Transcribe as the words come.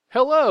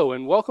Hello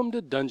and welcome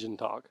to Dungeon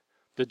Talk,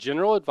 the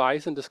general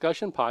advice and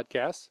discussion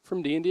podcast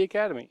from D&D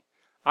Academy.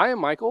 I am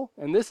Michael,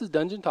 and this is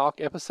Dungeon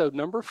Talk episode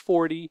number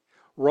 40,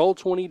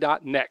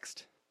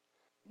 Roll20.NExT.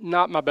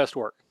 Not my best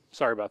work.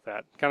 Sorry about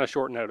that. Kind of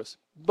short notice.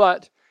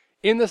 But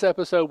in this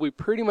episode, we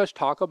pretty much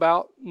talk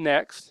about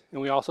Next, and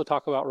we also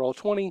talk about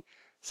Roll20,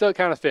 so it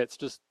kind of fits.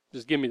 Just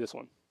give me this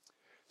one.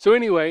 So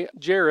anyway,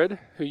 Jared,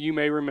 who you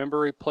may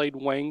remember, he played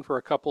Wang for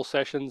a couple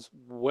sessions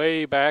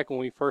way back when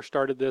we first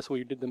started this.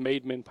 We did the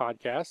Made Men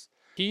podcast.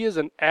 He is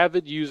an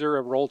avid user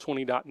of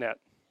Roll20.net.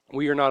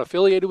 We are not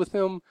affiliated with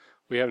him.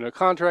 We have no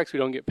contracts. We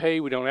don't get paid.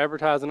 We don't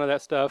advertise, none of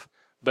that stuff.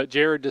 But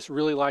Jared just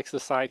really likes the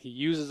site. He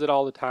uses it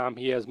all the time.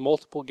 He has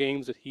multiple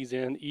games that he's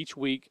in each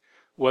week,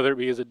 whether it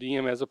be as a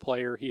DM, as a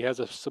player. He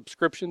has a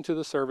subscription to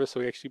the service,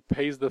 so he actually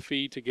pays the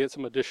fee to get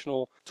some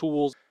additional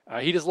tools.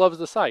 He just loves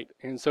the site,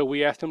 and so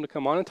we asked him to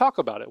come on and talk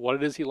about it, what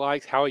it is he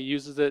likes, how he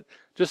uses it,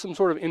 just some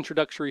sort of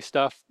introductory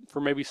stuff for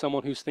maybe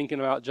someone who's thinking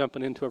about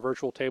jumping into a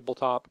virtual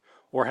tabletop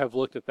or have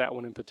looked at that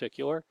one in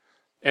particular.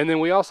 And then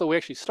we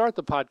actually start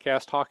the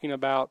podcast talking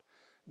about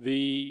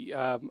the,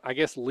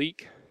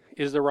 leak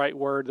is the right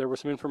word. There was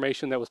some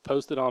information that was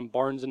posted on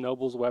Barnes &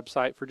 Noble's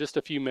website for just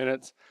a few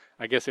minutes.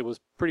 I guess it was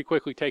pretty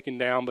quickly taken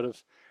down,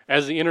 but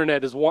as the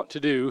internet is wont to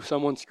do,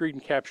 someone screen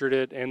captured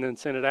it and then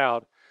sent it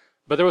out.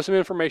 But there was some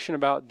information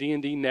about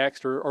D&D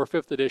Next, or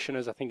 5th edition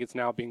as I think it's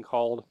now being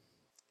called,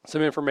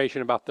 some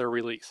information about their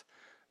release.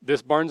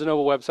 This Barnes &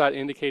 Noble website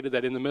indicated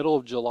that in the middle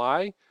of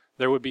July,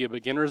 there would be a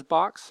beginner's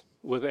box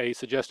with a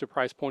suggested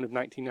price point of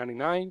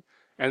 $19.99,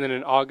 and then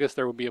in August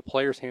there would be a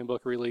player's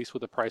handbook release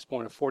with a price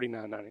point of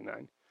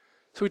 $49.99.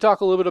 So we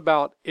talk a little bit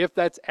about if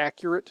that's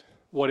accurate,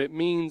 what it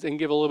means, and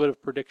give a little bit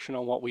of prediction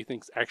on what we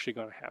think is actually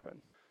going to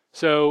happen.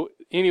 So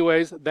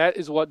anyways, that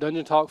is what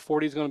Dungeon Talk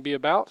 40 is going to be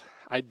about.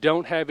 I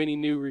don't have any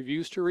new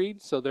reviews to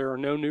read, so there are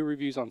no new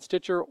reviews on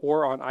Stitcher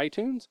or on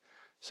iTunes.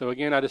 So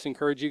again, I just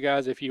encourage you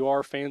guys, if you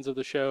are fans of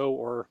the show,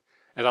 or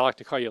as I like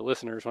to call you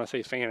listeners, when I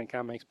say fan, it kind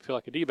of makes me feel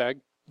like a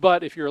D-bag.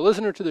 But if you're a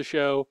listener to the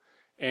show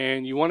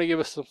and you want to give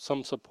us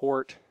some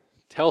support,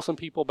 tell some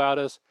people about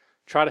us,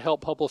 try to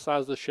help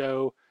publicize the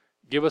show,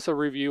 give us a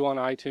review on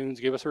iTunes,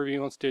 give us a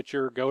review on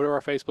Stitcher, go to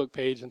our Facebook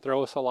page and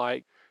throw us a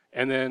like.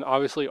 And then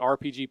obviously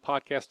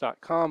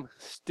rpgpodcast.com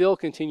still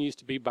continues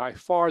to be by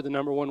far the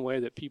number one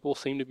way that people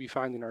seem to be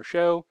finding our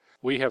show.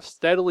 We have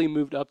steadily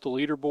moved up the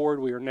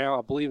leaderboard. We are now,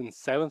 I believe, in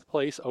 7th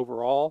place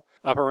overall,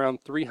 up around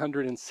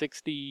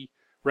 360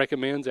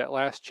 recommends at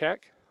last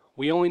check.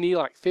 We only need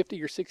like 50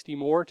 or 60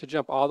 more to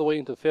jump all the way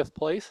into 5th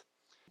place.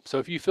 So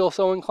if you feel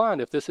so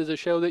inclined, if this is a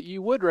show that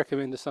you would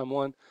recommend to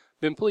someone,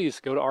 then please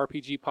go to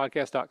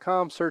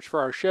rpgpodcast.com, search for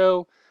our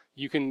show.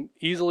 You can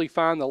easily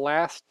find the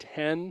last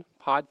 10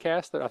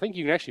 podcasts. I think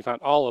you can actually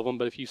find all of them,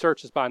 but if you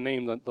search this by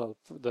name,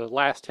 the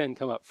last 10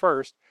 come up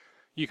first.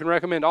 You can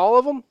recommend all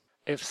of them.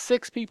 If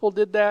 6 people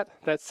did that,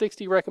 that's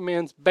 60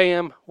 recommends.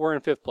 Bam, we're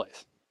in 5th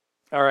place.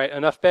 All right,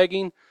 enough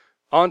begging.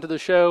 On to the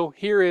show.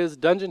 Here is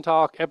Dungeon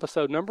Talk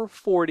episode number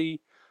 40,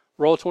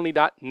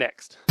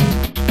 Roll20.NExT.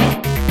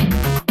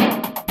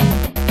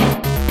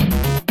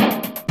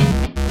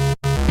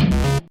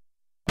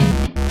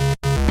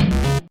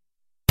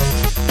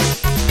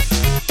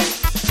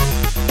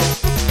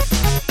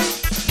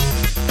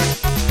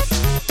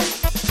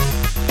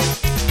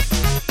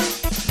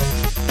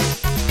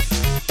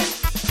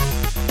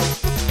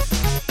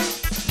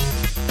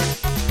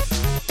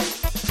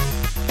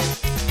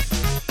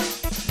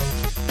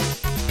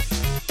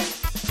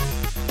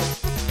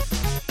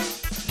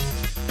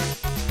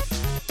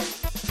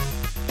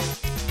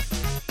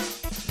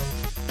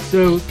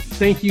 So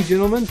thank you,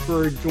 gentlemen,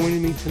 for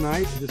joining me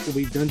tonight. This will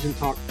be Dungeon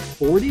Talk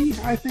 40,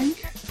 I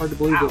think. Hard to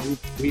believe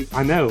that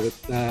I know.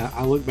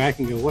 I look back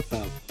and go, what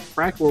the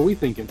frack were we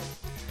thinking?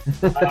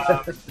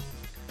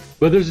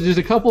 But there's just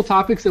a couple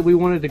topics that we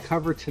wanted to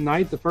cover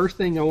tonight. The first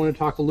thing I want to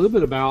talk a little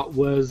bit about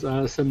was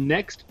some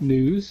Next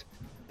news.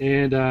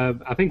 And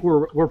I think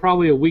we're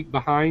probably a week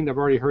behind. I've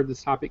already heard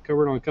this topic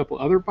covered on a couple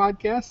other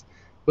podcasts.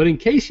 But in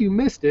case you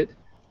missed it,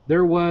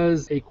 there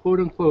was a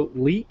quote-unquote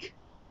leak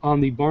on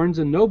the Barnes &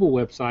 Noble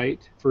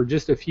website for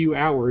just a few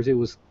hours. It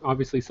was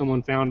obviously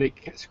someone found it,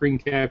 screen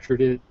captured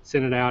it,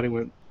 sent it out, and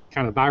went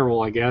kind of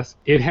viral, I guess.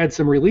 It had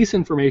some release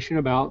information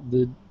about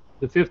the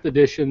 5th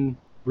edition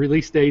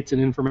release dates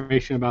and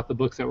information about the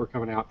books that were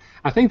coming out.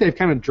 I think they've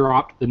kind of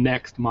dropped the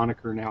Next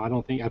moniker now.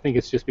 I think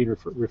it's just being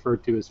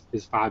referred to as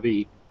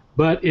 5e.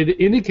 But it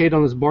indicated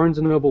on this Barnes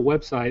 & Noble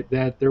website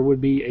that there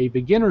would be a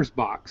beginner's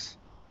box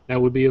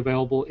that would be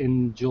available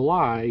in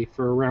July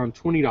for around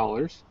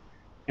 $20.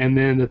 And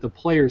then that the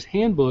player's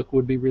handbook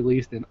would be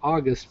released in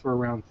August for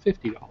around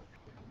 $50.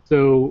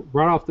 So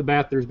right off the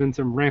bat, there's been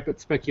some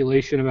rampant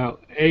speculation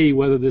about, A,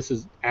 whether this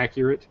is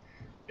accurate,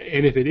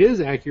 and if it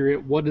is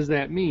accurate, what does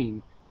that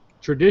mean?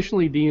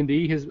 Traditionally,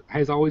 D&D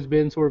has always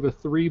been sort of a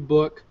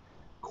 3-book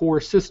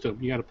core system.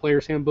 You got a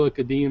player's handbook,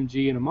 a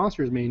DMG, and a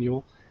monster's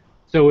manual.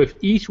 So if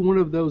each one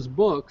of those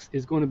books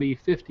is going to be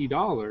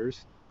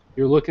 $50,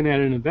 you're looking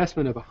at an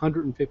investment of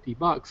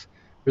 $150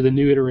 for the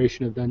new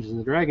iteration of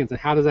Dungeons & Dragons. And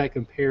how does that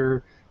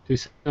compare to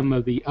some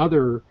of the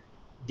other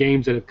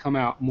games that have come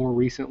out more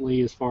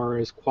recently as far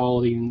as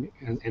quality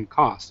and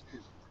cost.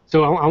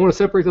 So I want to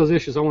separate those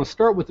issues. I want to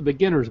start with the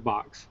beginner's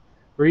box.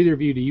 For either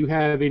of you, do you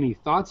have any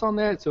thoughts on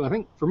that? So I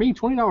think for me,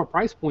 $20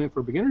 price point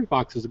for a beginner's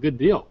box is a good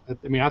deal.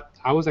 I mean,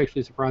 I was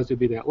actually surprised it would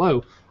be that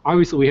low.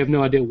 Obviously, we have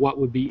no idea what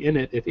would be in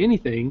it, if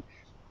anything,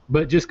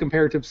 but just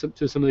compared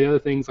to some of the other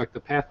things like the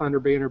Pathfinder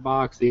beginner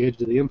box, the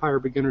Edge of the Empire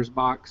beginner's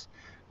box,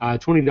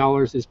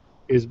 $20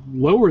 is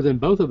lower than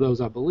both of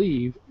those, I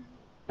believe,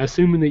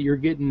 assuming that you're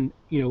getting,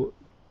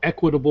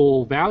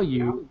 equitable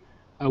value.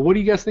 What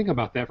do you guys think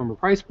about that from a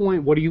price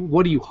point? What do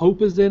you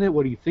hope is in it?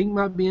 What do you think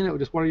might be in it?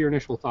 Just what are your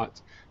initial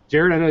thoughts?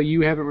 Jared, I know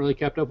you haven't really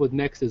kept up with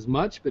Next as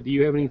much, but do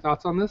you have any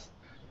thoughts on this?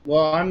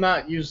 Well, I'm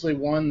not usually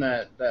one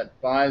that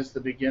buys the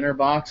beginner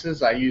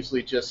boxes. I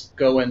usually just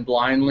go in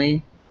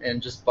blindly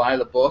and just buy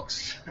the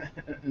books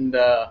and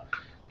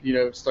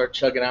start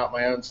chugging out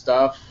my own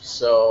stuff.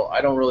 So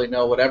I don't really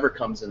know whatever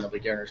comes in the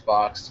beginner's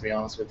box, to be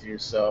honest with you.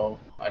 So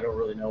I don't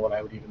really know what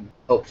I would even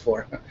hope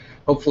for.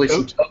 Hopefully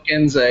some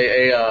tokens,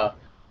 a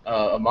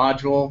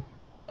module,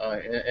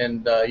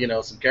 and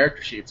some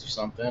character sheets or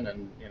something,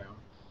 and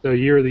So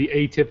you're the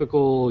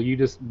atypical, you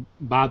just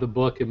buy the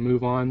book and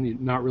move on. You're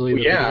not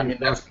really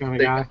that's kind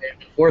of guy.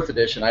 The 4th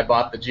edition. I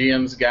bought the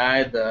GM's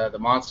guide, the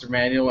monster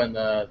manual, and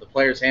the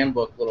player's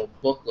handbook little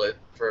booklet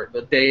for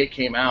the day it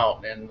came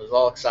out, and was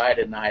all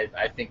excited. And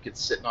I think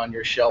it's sitting on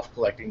your shelf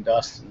collecting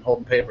dust and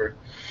holding paper.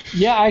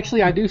 Yeah,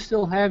 actually, I do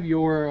still have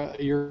your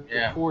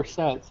 4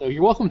 set, so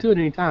you're welcome to it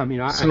anytime.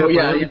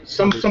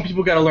 Some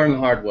people got to learn the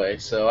hard way.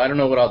 So I don't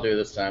know what I'll do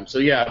this time. So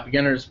yeah, a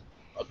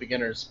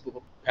beginner's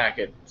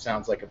packet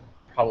sounds like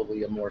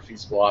probably a more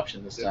feasible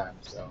option this time.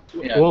 So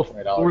well,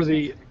 for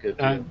the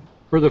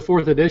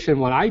 4th edition,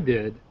 what I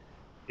did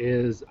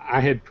is I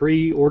had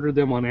pre-ordered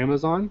them on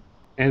Amazon,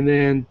 and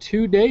then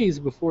 2 days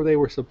before they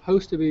were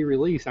supposed to be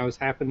released, I was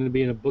happening to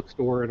be in a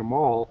bookstore in a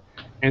mall,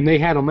 and they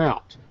had them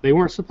out. They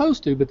weren't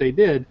supposed to, but they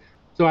did.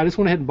 So I just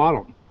went ahead and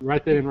bought them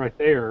right then and right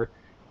there.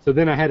 So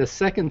then I had a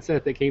second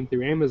set that came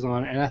through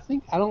Amazon, and I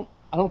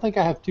don't think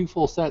I have 2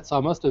 full sets, so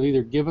I must have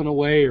either given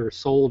away or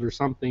sold or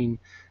something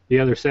the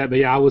other set. But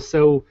yeah, I was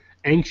so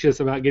anxious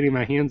about getting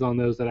my hands on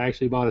those that I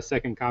actually bought a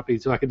second copy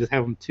so I could just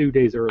have them 2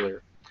 days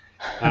earlier.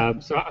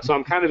 So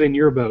I'm kind of in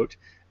your boat.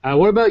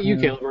 What about you,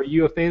 Caleb? Are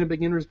you a fan of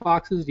beginner's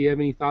boxes? Do you have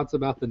any thoughts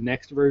about the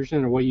next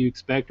version or what you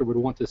expect or would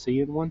want to see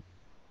in one?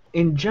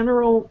 In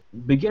general,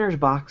 beginner's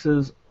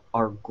boxes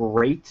are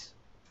great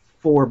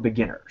for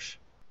beginners.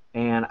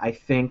 And I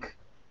think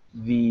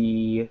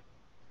the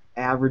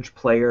average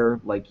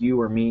player like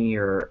you or me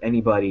or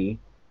anybody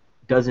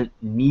doesn't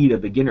need a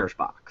beginner's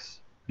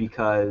box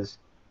because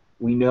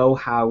we know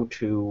how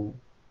to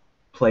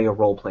play a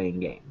role-playing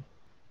game.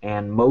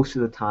 And most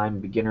of the time,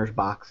 beginner's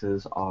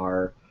boxes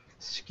are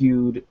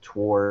skewed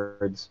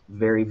towards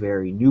very,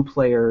 very new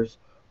players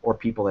or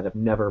people that have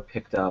never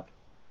picked up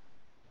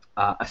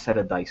a set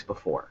of dice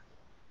before.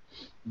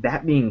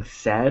 That being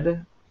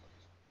said,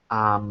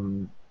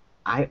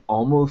 I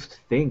almost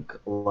think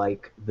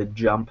like the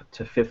jump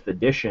to 5th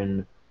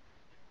edition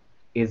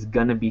is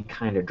going to be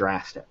kind of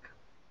drastic.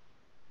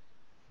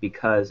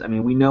 Because, I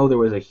mean, we know there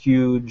was a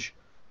huge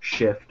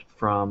shift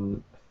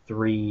from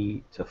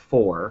 3 to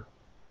 4.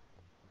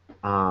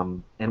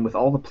 And with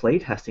all the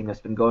playtesting that's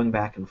been going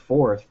back and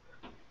forth,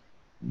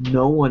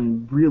 no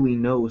one really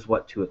knows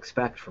what to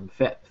expect from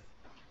 5th.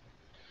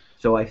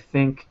 So I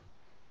think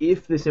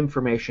if this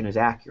information is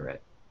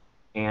accurate,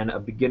 and a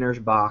beginner's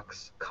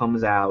box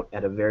comes out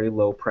at a very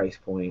low price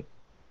point,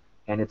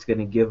 and it's going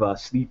to give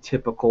us the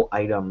typical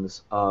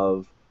items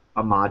of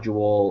a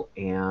module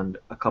and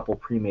a couple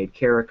pre-made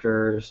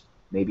characters,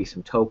 maybe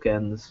some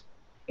tokens,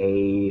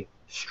 a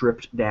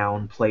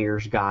stripped-down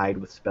player's guide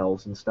with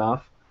spells and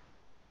stuff,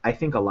 I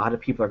think a lot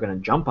of people are going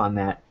to jump on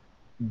that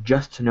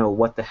just to know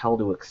what the hell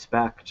to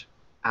expect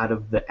out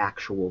of the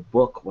actual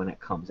book when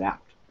it comes out.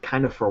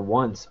 Kind of for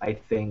once, I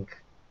think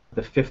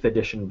the 5th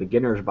edition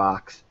beginner's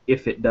box,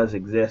 if it does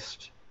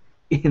exist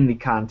in the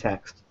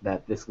context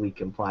that this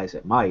leak implies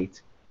it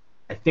might,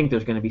 I think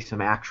there's going to be some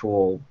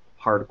actual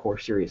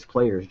hardcore serious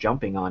players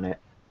jumping on it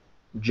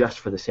just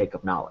for the sake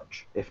of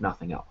knowledge, if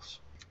nothing else.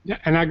 Yeah,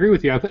 and I agree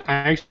with you. I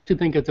actually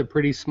think it's a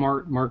pretty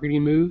smart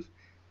marketing move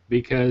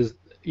because,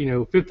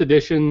 5th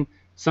edition,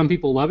 some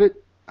people love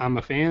it. I'm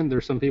a fan.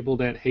 There's some people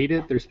that hate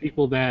it. There's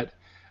people that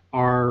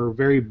are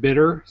very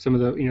bitter, some of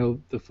the,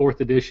 the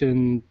 4th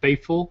edition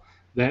faithful,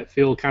 that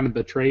feel kind of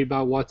betrayed by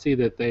WotC,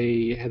 that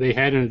they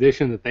had an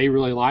edition that they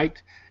really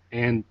liked,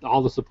 and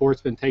all the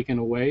support's been taken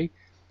away.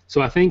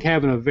 So I think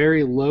having a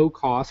very low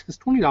cost, because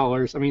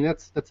 $20, I mean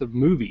that's a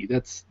movie.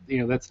 That's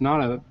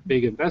not a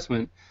big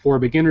investment. For a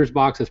beginner's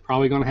box, it's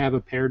probably going to have a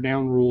pared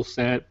down rule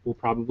set. We'll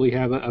probably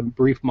have a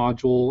brief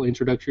module,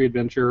 introductory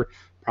adventure.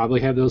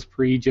 Probably have those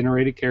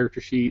pre-generated character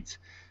sheets.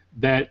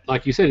 That,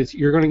 like you said,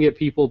 you're going to get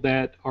people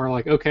that are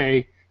like,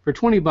 okay, for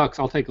 $20,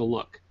 I'll take a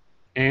look.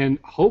 And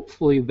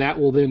hopefully that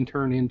will then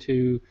turn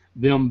into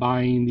them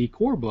buying the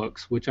core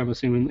books, which I'm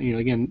assuming,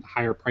 again,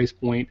 higher price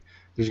point.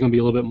 There's going to be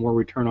a little bit more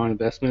return on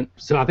investment.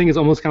 So I think it's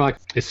almost kind of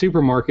like a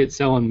supermarket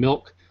selling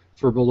milk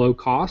for below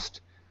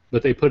cost.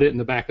 but they put it in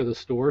the back of the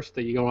store so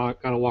that you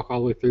got to walk all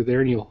the way through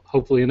there, and you'll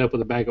hopefully end up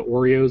with a bag of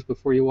Oreos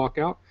before you walk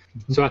out.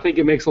 So I think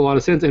it makes a lot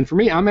of sense. And for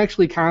me, I'm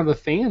actually kind of a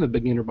fan of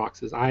beginner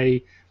boxes.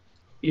 I'm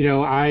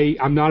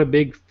not a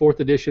big 4th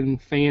edition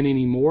fan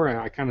anymore.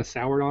 I kind of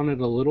soured on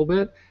it a little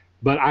bit,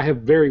 but I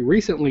have very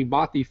recently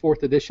bought the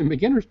 4th edition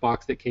beginner's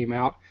box that came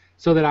out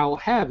so that I'll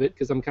have it,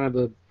 because I'm kind of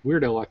a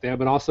weirdo like that.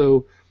 But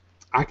also,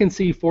 I can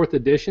see 4th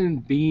edition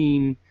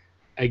being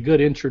a good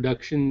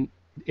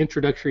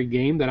introductory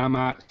game that I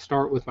might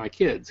start with my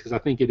kids, because I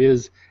think it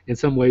is, in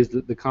some ways,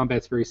 the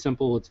combat's very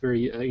simple. It's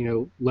very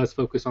less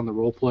focused on the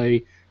role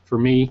play for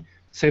me.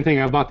 Same thing,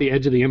 I bought the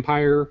Edge of the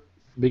Empire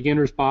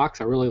beginner's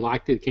box. I really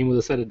liked it. It came with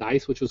a set of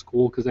dice, which was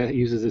cool because that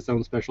uses its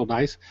own special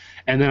dice.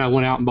 And then I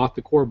went out and bought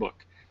the core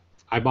book.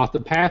 I bought the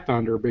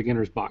Pathfinder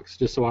beginner's box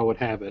just so I would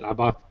have it.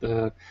 I'm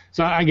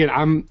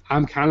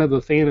kind of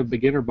a fan of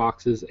beginner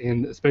boxes,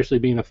 and especially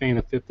being a fan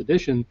of 5th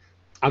edition,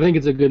 I think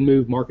it's a good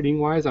move marketing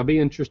wise. I'll be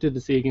interested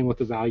to see again what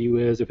the value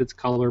is, if it's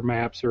color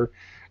maps or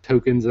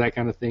tokens, that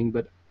kind of thing.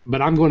 But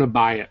I'm going to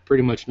buy it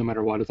pretty much no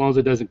matter what, as long as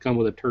it doesn't come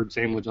with a turd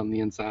sandwich on the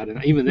inside.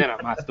 And even then,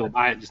 I might still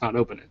buy it, just not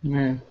open it.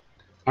 Yeah.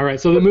 All right,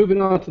 so then moving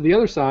on to the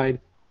other side,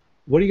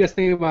 what do you guys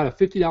think about a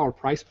 $50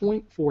 price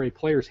point for a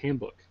player's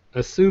handbook?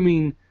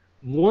 Assuming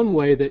one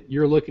way that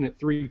you're looking at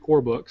 3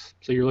 core books,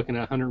 so you're looking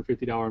at a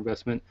 $150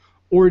 investment,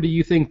 or do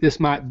you think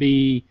this might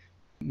be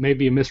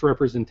maybe a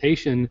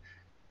misrepresentation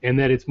and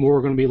that it's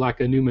more going to be like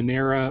a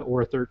Numenera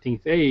or a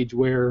 13th Age,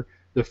 where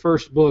the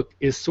first book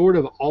is sort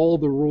of all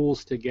the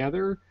rules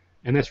together,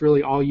 and that's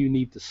really all you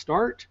need to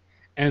start,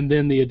 and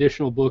then the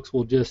additional books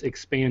will just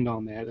expand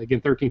on that. Again,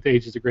 13th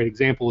Age is a great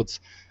example.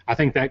 I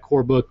think that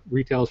core book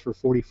retails for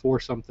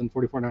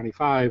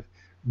 $44.95,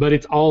 but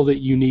it's all that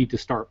you need to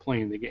start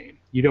playing the game.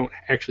 You don't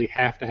actually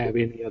have to have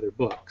any other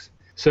books.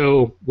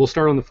 So we'll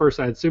start on the first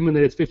side. Assuming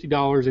that it's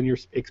 $50 and you're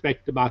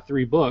expected to buy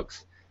 3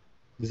 books,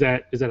 is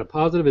that a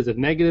positive? Is it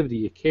negative? Do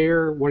you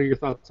care? What are your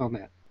thoughts on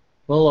that?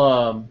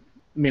 Well,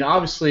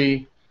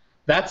 obviously,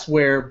 that's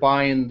where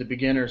buying the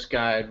beginner's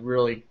guide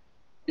really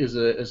is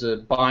a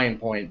buying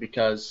point,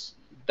 because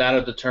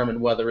that'll determine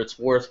whether it's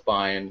worth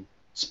spending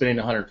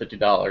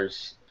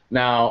 $150.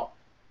 Now,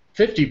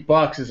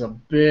 $50 is a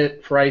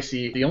bit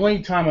pricey. The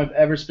only time I've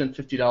ever spent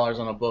 $50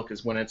 on a book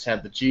is when it's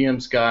had the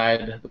GM's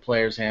guide, the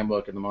player's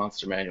handbook, and the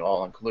monster manual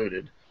all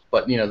included.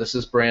 But this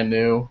is brand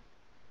new.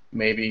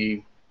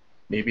 Maybe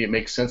it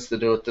makes sense to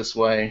do it this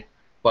way.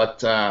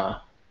 But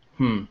I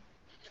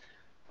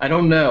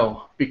don't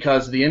know,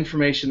 because the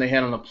information they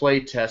had on the play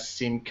test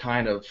seemed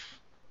kind of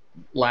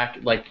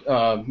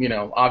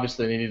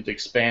obviously they needed to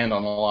expand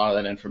on a lot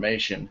of that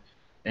information,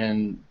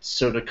 and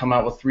so to come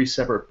out with 3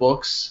 separate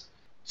books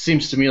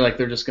seems to me like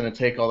they're just going to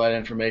take all that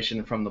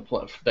information from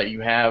that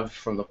you have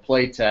from the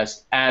play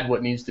test, add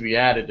what needs to be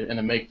added, and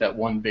then make that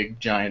one big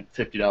giant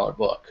 $50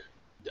 book.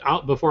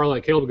 Before I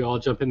let Caleb go, I'll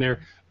jump in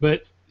there,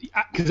 but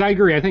because I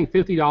agree, I think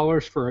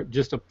 $50 for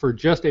just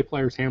a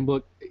player's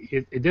handbook,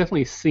 it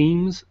definitely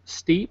seems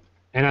steep,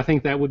 and I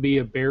think that would be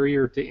a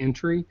barrier to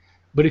entry.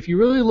 But if you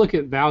really look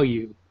at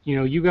value,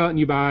 you go out and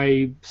you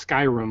buy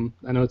Skyrim.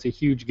 I know it's a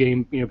huge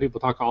game. People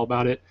talk all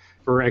about it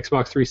for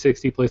Xbox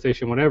 360,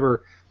 PlayStation,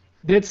 whatever.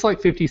 It's like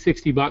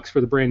 $50-$60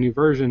 for the brand new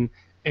version,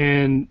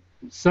 and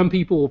some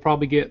people will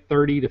probably get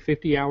 30 to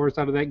 50 hours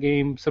out of that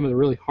game. Some of the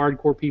really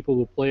hardcore people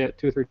will play it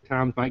 2 or 3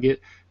 times, might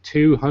get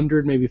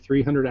 200, maybe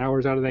 300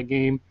 hours out of that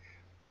game.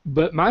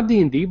 But my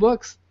D&D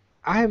books,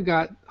 I have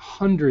got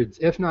hundreds,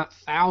 if not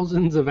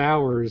thousands of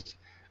hours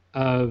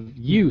of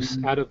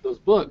use out of those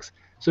books.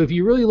 So if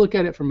you really look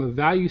at it from a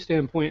value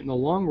standpoint in the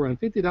long run,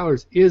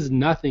 $50 is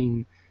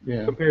nothing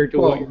compared to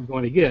what you're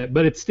going to get.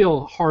 But it's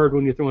still hard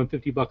when you're throwing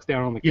 $50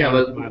 down on the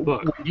counter to buy a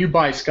book. When you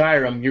buy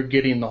Skyrim, you're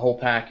getting the whole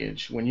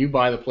package. When you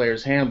buy the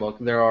player's handbook,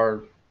 there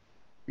are,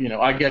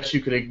 I guess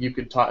you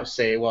could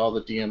say, well,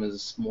 the DM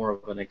is more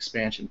of an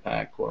expansion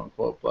pack, quote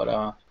unquote.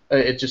 But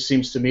it just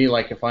seems to me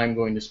like if I'm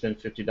going to spend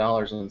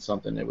 $50 on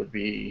something, it would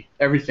be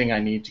everything I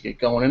need to get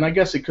going. And I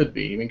guess it could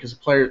be. Because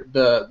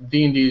the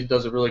D&D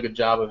does a really good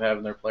job of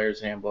having their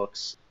players'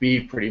 handbooks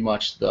be pretty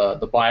much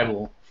the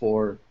Bible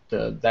for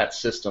that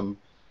system,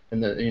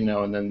 and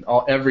then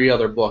every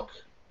other book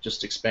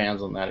just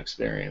expands on that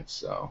experience.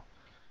 So.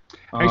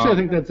 Actually, I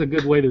think that's a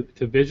good way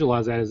to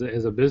visualize that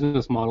as a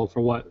business model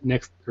for what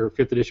next or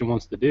 5th edition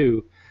wants to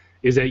do,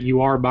 is that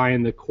you are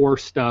buying the core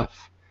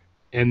stuff,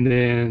 and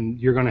then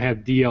you're going to have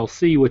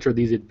DLC, which are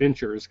these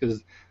adventures,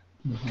 because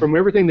from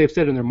everything they've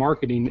said in their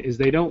marketing is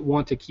they don't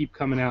want to keep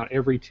coming out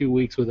every 2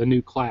 weeks with a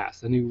new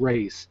class, a new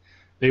race.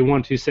 They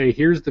want to say,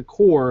 here's the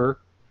core,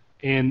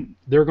 and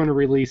they're going to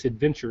release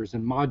adventures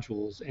and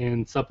modules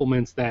and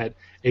supplements that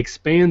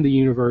expand the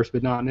universe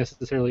but not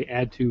necessarily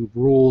add to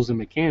rules and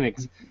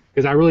mechanics,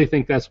 because I really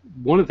think that's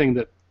one of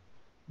the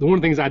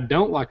things I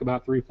don't like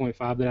about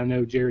 3.5 that I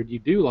know, Jared, you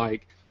do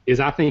like, is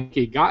I think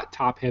it got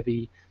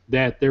top-heavy,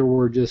 that there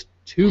were just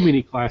too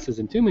many classes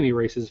and too many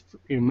races,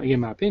 in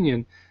my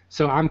opinion.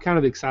 So I'm kind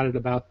of excited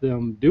about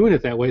them doing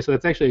it that way. So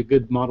that's actually a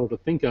good model to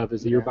think of,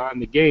 is that you're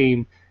buying the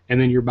game, and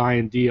then you're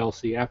buying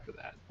DLC after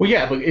that. Well,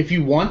 yeah, but if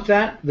you want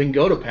that, then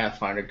go to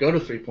Pathfinder, go to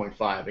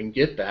 3.5, and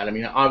get that. I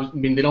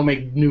mean, they don't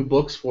make new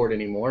books for it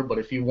anymore, but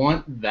if you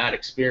want that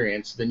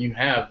experience, then you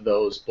have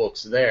those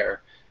books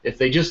there. If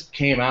they just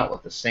came out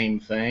with the same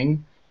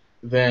thing,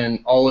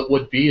 then all it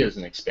would be is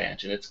an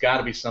expansion. It's got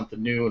to be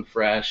something new and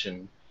fresh,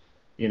 and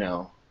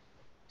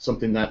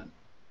something that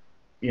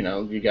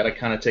you got to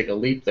kind of take a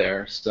leap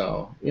there.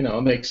 So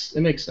it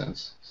makes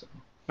sense. So.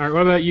 All right,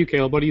 what about you,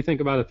 Caleb? What do you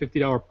think about a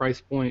 $50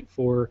 price point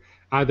for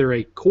either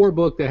a core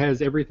book that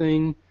has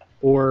everything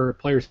or a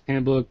player's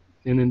handbook,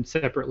 and then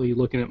separately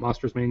looking at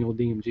Monsters Manual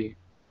DMG?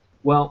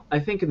 Well, I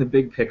think in the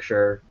big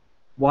picture,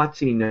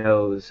 WotC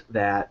knows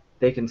that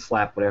they can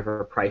slap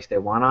whatever price they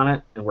want on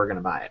it, and we're going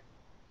to buy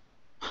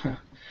it.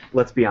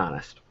 Let's be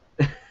honest.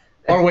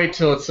 Or wait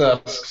till it's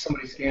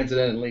somebody scans it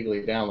in and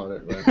legally download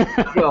it.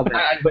 Right? Well,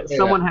 but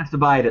someone has to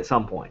buy it at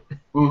some point.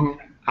 Mm-hmm.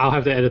 I'll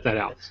have to edit that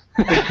out.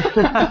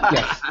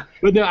 Yes.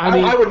 But no,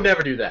 I would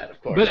never do that,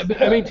 of course.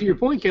 But I mean, to your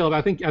point, Caleb,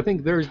 I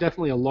think there's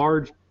definitely a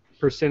large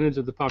percentage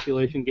of the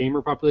population,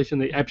 gamer population,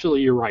 that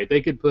absolutely, you're right.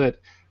 They could put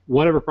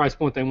whatever price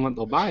point they want,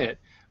 they'll buy it.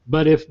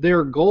 But if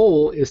their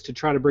goal is to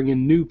try to bring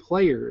in new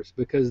players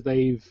because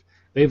they've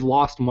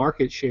lost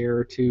market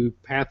share to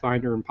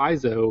Pathfinder and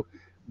Paizo,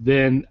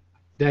 then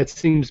that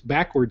seems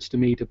backwards to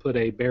me to put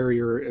a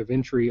barrier of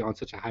entry on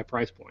such a high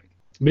price point.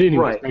 But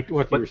anyway, back to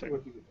what you were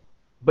saying.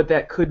 But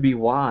that could be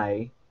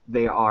why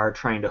they are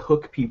trying to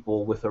hook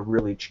people with a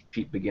really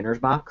cheap beginner's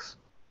box,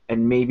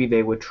 and maybe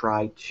they would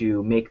try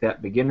to make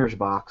that beginner's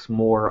box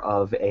more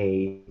of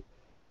a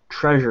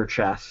treasure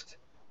chest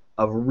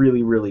of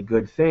really, really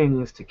good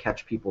things to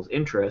catch people's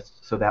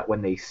interest, so that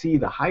when they see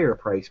the higher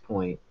price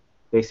point,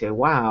 they say,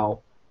 wow,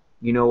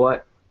 you know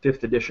what,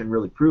 5th edition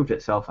really proved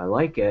itself, I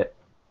like it,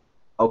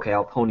 okay,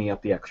 I'll pony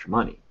up the extra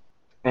money.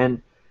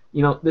 And,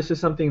 this is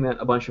something that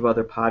a bunch of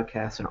other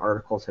podcasts and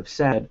articles have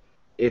said.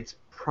 It's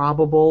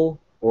probable,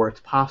 or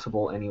it's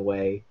possible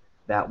anyway,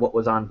 that what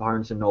was on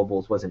Barnes &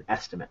 Noble's was an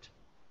estimate.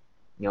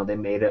 They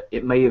made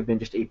it may have been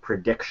just a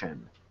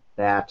prediction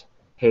that,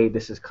 hey,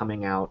 this is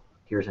coming out,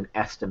 here's an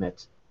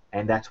estimate,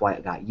 and that's why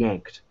it got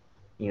yanked,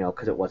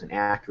 because it wasn't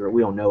accurate.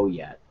 We don't know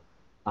yet.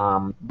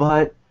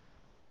 But,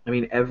 I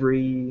mean,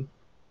 every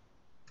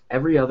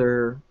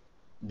other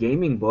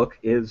gaming book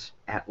is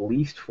at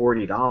least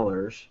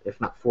 $40, if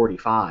not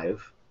 $45,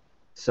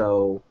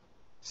 so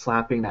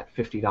slapping that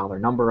 $50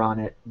 number on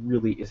it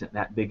really isn't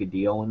that big a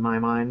deal in my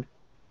mind.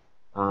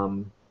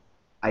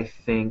 I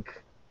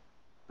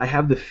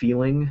have the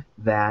feeling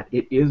that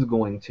it is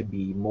going to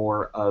be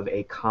more of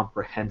a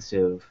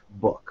comprehensive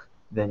book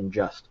than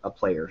just a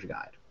player's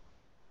guide.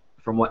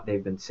 From what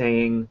they've been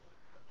saying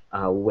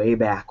way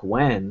back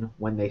when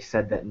they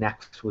said that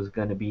Next was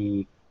going to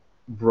be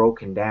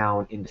broken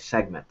down into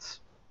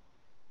segments,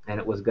 and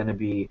it was going to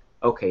be,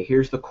 okay,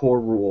 here's the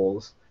core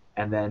rules,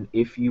 and then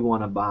if you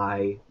want to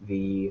buy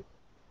the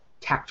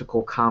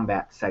tactical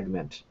combat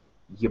segment,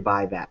 you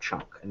buy that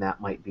chunk, and that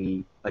might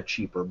be a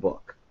cheaper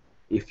book.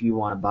 If you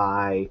want to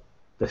buy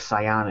the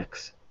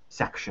psionics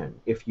section,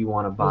 if you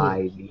want to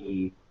buy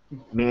the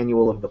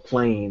manual of the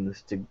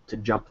planes to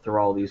jump through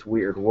all these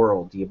weird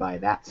worlds, you buy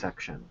that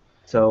section.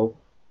 So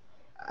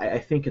I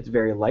think it's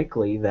very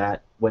likely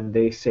that when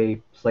they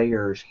say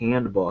player's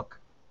handbook,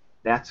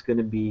 that's going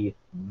to be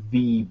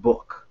the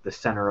book, the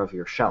center of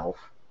your shelf.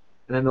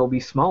 And then there'll be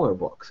smaller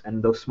books,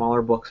 and those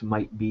smaller books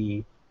might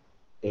be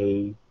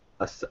a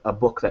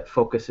book that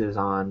focuses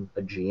on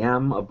a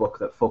GM, a book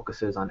that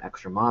focuses on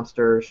extra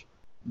monsters,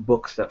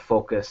 books that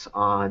focus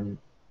on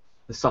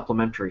the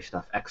supplementary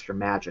stuff, extra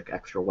magic,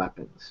 extra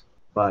weapons.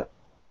 But,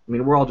 I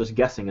mean, we're all just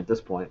guessing at this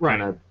point.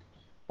 Right.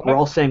 We're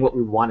all saying what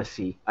we want to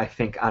see, I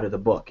think, out of the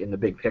book in the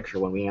big picture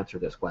when we answer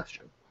this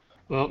question.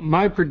 Well,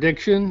 my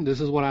prediction,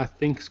 this is what I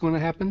think is going to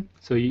happen,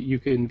 so you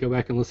can go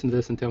back and listen to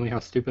this and tell me how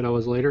stupid I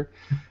was later,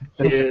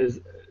 is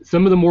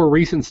some of the more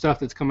recent stuff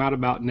that's come out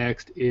about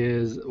Next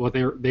is what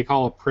they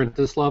call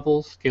apprentice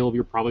levels. Caleb,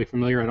 you're probably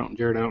familiar.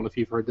 Jared, I don't know if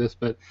you've heard this,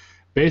 but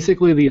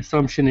basically the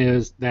assumption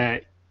is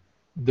that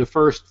the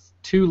first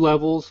 2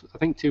 levels, I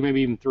think 2,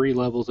 maybe even 3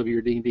 levels of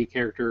your D&D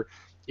character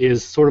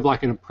is sort of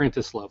like an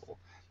apprentice level.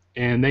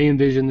 And they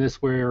envision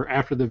this where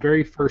after the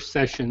very first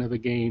session of a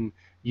game,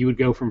 you would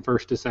go from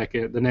first to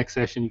second. The next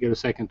session, you go to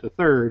second to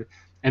third.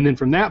 And then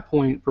from that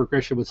point,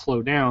 progression would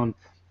slow down.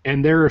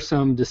 And there are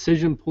some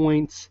decision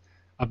points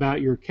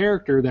about your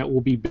character that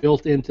will be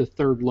built into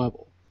third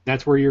level.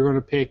 That's where you're going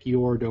to pick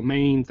your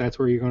domains. That's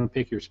where you're going to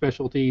pick your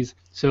specialties.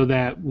 So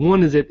that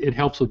one is it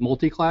helps with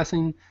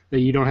multi-classing,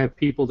 that you don't have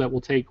people that will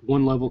take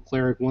 1 level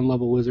cleric, 1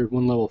 level wizard,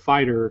 1 level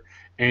fighter,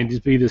 and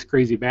just be this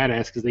crazy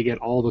badass because they get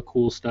all the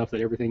cool stuff that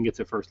everything gets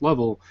at first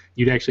level.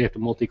 You'd actually have to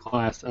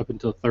multi-class up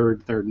until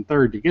third, and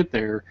third to get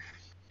there,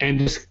 and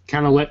just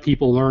kind of let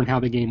people learn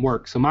how the game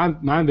works. So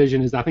my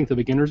vision is I think the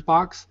beginner's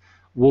box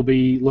will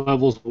be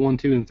levels 1,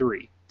 2, and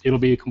 3. It'll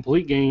be a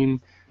complete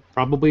game,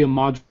 probably a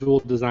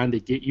module designed to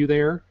get you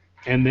there,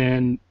 and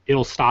then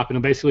it'll stop,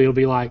 and basically it'll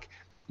be like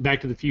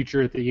Back to the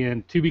Future at the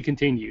end, to be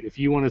continued. If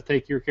you want to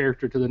take your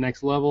character to the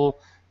next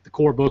level, The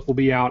core book will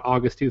be out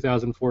August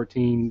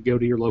 2014. Go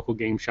to your local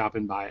game shop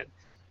and buy it.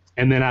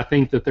 And then I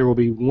think that there will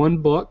be one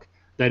book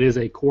that is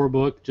a core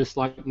book, just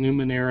like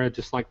Numenera,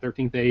 just like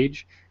 13th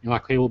Age. And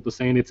like Caleb was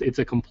saying, it's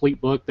a complete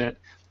book that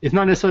it's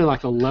not necessarily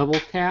like a level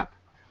cap,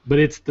 but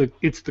it's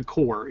the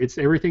core. It's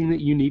everything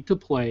that you need to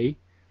play.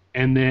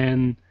 And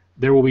then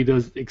there will be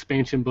those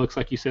expansion books,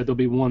 like you said. There'll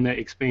be one that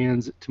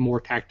expands to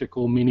more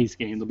tactical minis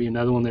game. There'll be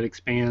another one that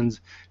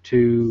expands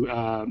to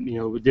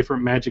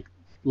different Magic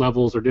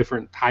levels or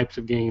different types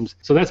of games.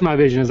 So that's my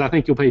vision. Is I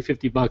think you'll pay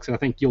 $50 and I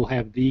think you'll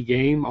have the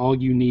game, all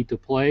you need to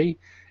play,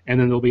 and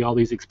then there'll be all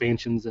these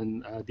expansions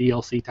and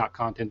DLC type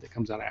content that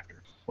comes out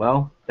after.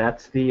 Well,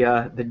 that's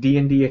the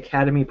D&D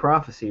Academy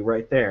prophecy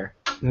right there.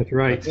 That's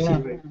right.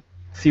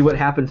 See what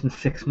happens in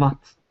 6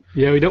 months.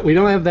 Yeah, we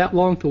don't have that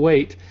long to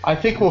wait. I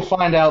think we'll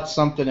find out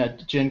something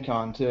at Gen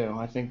Con too.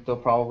 I think they'll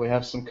probably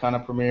have some kind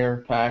of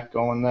premiere pack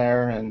going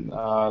there, and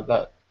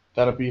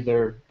that'll be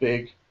their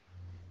big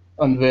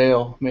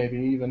unveil, maybe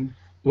even.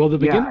 Well, the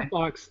beginner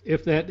box,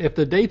 if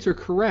the dates are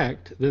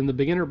correct, then the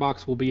beginner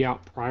box will be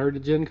out prior to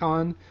Gen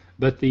Con,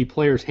 but the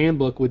player's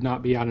handbook would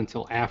not be out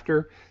until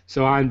after.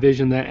 So I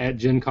envision that at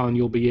Gen Con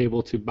you'll be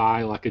able to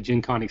buy like a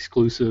Gen Con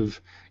exclusive.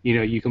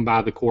 You can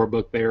buy the core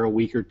book there a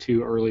week or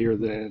two earlier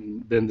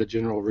than the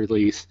general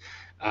release.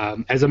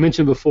 As I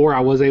mentioned before,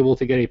 I was able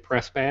to get a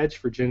press badge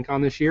for Gen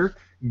Con this year.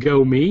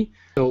 Go me.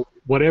 So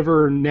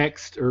whatever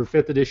next or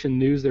 5th edition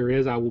news there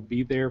is, I will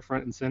be there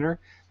front and center.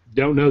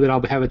 Don't know that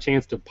I'll have a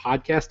chance to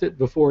podcast it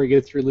before it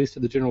gets released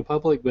to the general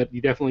public, but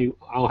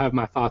I'll have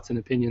my thoughts and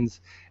opinions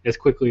as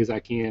quickly as I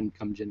can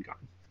come Gen Con.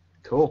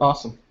 Cool.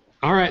 Awesome.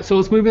 All right, so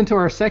let's move into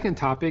our second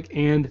topic,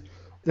 and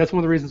that's one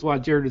of the reasons why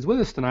Jared is with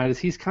us tonight, is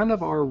he's kind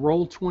of our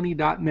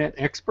Roll20.NET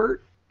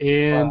expert,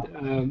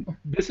 and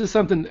this is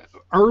something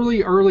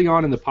early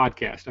on in the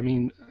podcast. I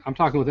mean, I'm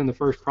talking within the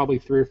first probably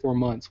 3 or 4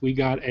 months, we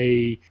got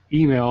a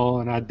email,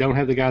 and I don't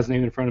have the guy's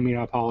name in front of me, and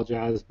I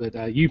apologize,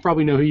 but you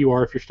probably know who you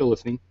are if you're still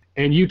listening.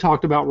 And you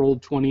talked about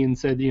Roll20 and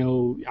said,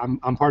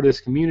 I'm part of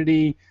this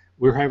community.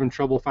 We're having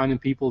trouble finding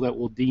people that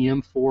will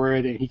DM for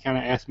it. And he kind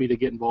of asked me to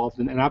get involved.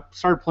 And I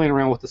started playing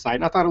around with the site.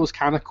 And I thought it was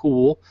kind of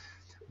cool.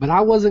 But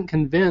I wasn't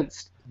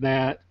convinced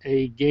that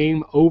a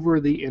game over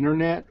the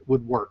internet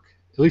would work.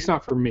 At least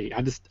not for me.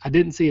 I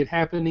didn't see it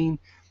happening.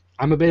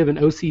 I'm a bit of an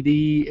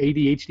OCD,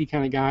 ADHD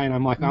kind of guy. And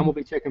I'm like, I'm going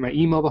to be checking my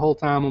email the whole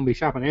time. I'm going to be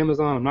shopping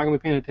Amazon. I'm not going to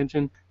be paying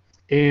attention.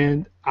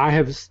 And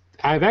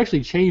I've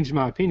actually changed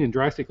my opinion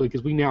drastically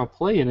because we now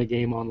play in a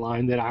game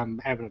online that I'm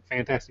having a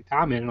fantastic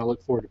time in and I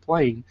look forward to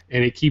playing,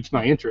 and it keeps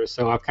my interest.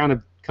 So I've kind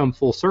of come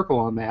full circle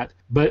on that.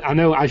 But I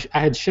know I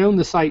had shown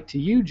the site to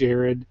you,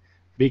 Jared,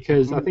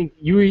 because I think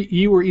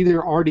you were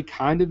either already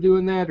kind of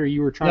doing that or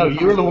you were trying to...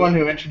 No, you were the one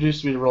who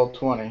introduced me to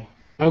Roll20.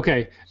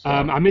 Okay. So,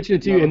 I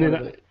mentioned it to you, and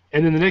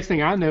then the next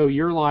thing I know,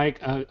 you're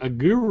like a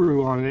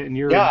guru on it.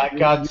 And I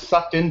got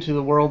sucked into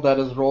the world that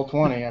is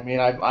Roll20. I mean,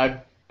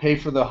 I pay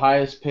for the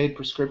highest paid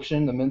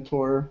prescription, the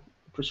mentor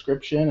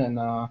prescription,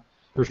 and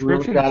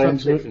prescription really or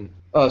subscription?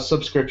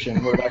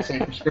 Subscription. What did I say?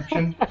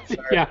 Prescription?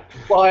 Sorry. Yeah.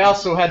 Well, I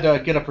also had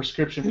to get a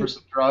prescription for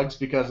some drugs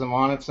because I'm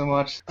on it so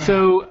much.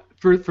 So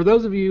for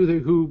those of you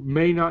who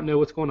may not know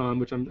what's going on,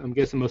 which I'm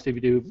guessing most of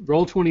you do,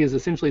 Roll20 is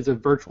essentially a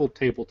virtual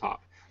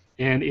tabletop,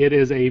 and it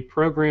is a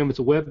program. It's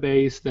a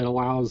web-based that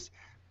allows.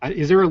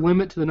 Is there a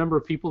limit to the number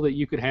of people that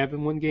you could have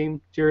in one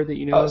game, Jared, that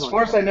you know? As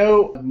far as I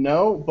know,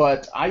 no,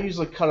 but I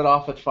usually cut it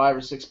off at 5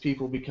 or 6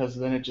 people because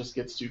then it just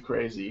gets too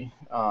crazy.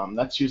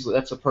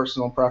 That's a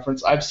personal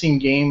preference. I've seen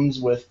games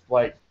with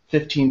like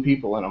 15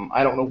 people in them.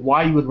 I don't know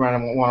why you would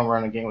want to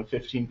run a game with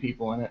 15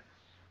 people in it.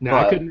 No,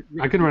 I couldn't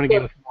run a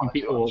game with 15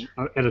 people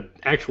at an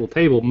actual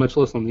table, much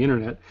less on the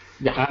internet.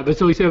 Yeah. But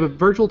so you have a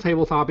virtual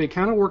tabletop. It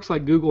kind of works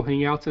like Google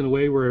Hangouts in a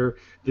way where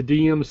the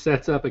DM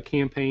sets up a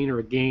campaign or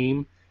a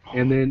game,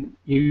 and then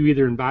you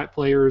either invite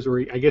players, or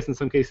I guess in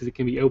some cases it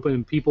can be open,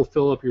 and people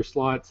fill up your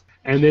slots,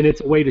 and then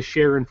it's a way to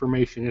share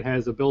information. It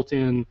has a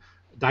built-in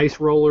dice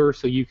roller,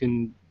 so you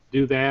can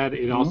do that.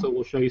 It also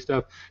will show you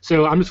stuff.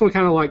 So I'm just going to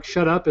kind of like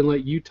shut up and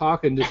let you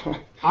talk and just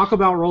talk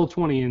about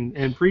Roll20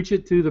 and preach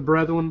it to the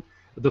brethren,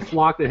 the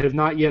flock that have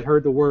not yet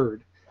heard the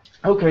word.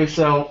 Okay,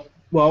 so,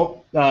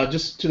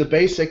 just to the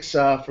basics,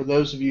 for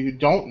those of you who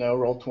don't know,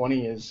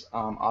 Roll20 is,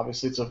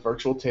 obviously it's a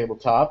virtual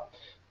tabletop.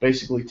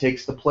 Basically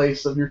takes the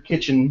place of your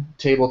kitchen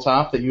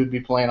tabletop that you would be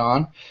playing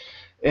on.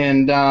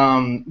 And,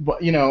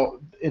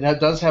 it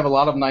does have a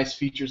lot of nice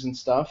features and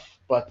stuff,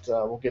 but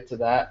we'll get to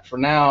that. For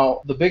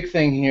now, the big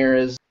thing here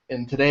is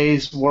in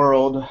today's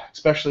world,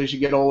 especially as you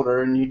get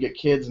older and you get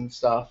kids and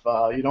stuff,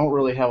 you don't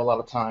really have a lot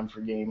of time for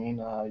gaming.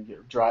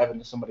 You're driving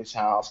to somebody's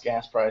house,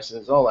 gas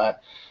prices, all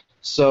that.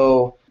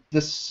 So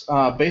this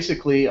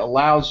basically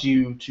allows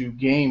you to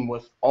game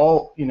with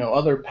all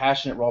other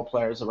passionate role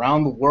players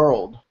around the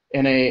world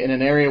in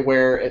an area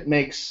where it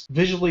makes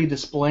visually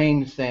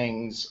displaying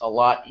things a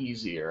lot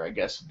easier. I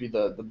guess would be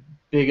the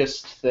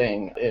biggest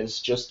thing is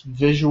just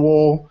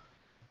visually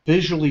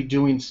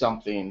doing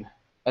something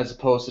as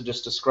opposed to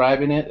just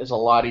describing it is a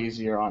lot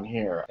easier on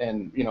here.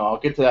 And I'll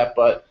get to that,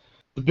 but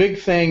The big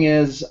thing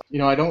is,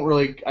 I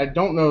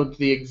don't know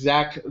the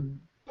exact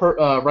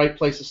right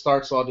place to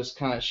start, so I'll just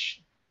kind of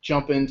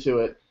jump into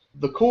it.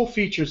 The cool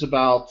features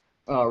about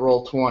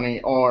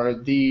Roll20 are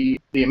the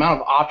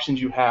amount of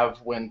options you have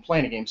when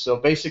playing a game. So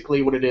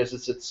basically, what it is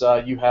it's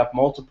you have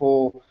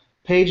multiple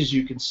pages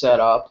you can set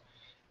up.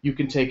 You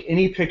can take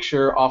any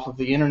picture off of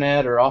the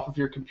internet or off of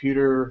your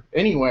computer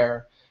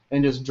anywhere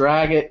and just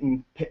drag it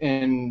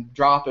and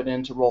drop it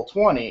into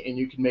Roll20, and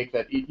you can make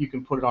that. You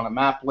can put it on a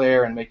map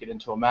layer and make it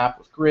into a map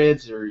with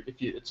grids, or if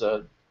it's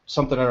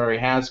something that already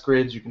has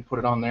grids, you can put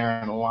it on there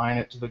and align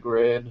it to the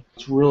grid.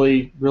 It's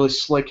really really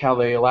slick how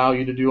they allow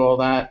you to do all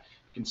that.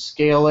 You can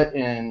scale it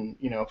in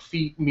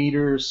feet,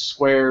 meters,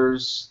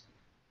 squares,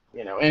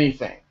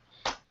 anything.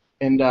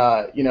 And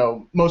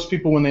most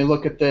people when they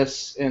look at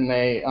this and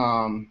they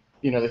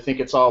think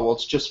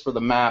it's just for the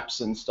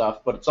maps and stuff,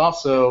 but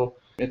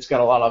it's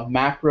got a lot of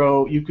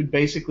macro. You could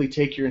basically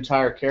take your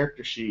entire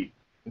character sheet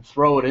and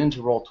throw it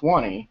into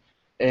Roll20,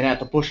 and at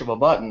the push of a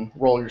button,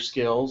 roll your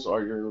skills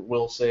or your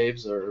will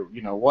saves or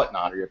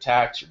whatnot, or your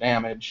attacks, your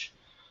damage,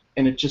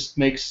 and it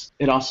makes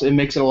it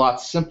a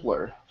lot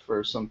simpler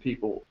for some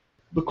people.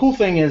 The cool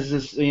thing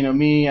is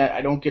me,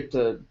 I don't get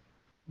to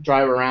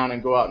drive around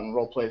and go out and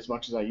role play as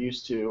much as I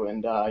used to,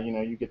 and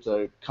you get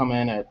to come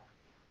in at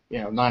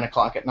 9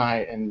 o'clock at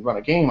night and run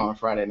a game on a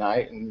Friday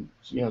night, and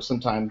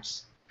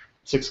sometimes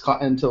 6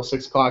 o'clock until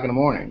 6 o'clock in the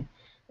morning,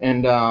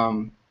 and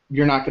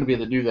you're not going to be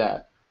able to do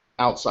that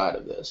outside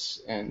of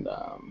this. And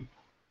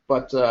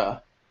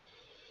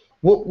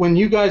when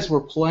you guys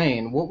were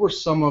playing, what were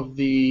some of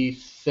the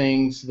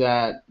things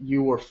that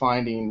you were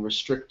finding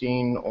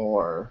restricting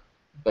or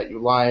that you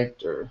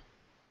liked? Or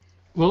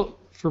Well,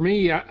 for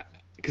me,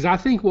 because I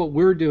think what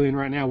we're doing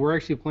right now, we're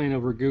actually playing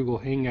over Google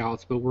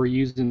Hangouts, but we're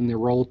using the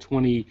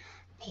Roll20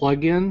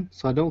 plugin,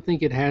 so I don't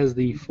think it has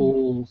the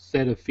full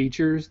set of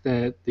features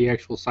that the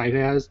actual site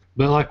has.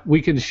 But like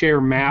we can share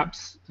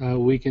maps,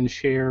 we can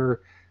share.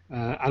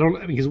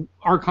 Because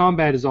our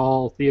combat is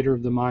all theater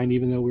of the mind,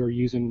 even though we're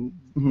using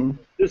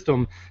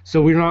system,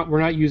 so we're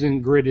not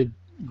using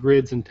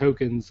grids and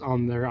tokens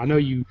on there.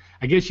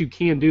 I guess you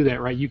can do that,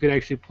 right? You could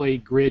actually play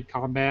grid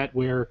combat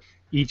where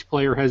each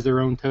player has their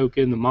own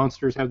token, the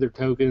monsters have their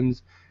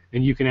tokens,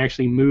 and you can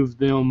actually move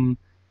them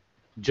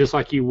just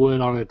like you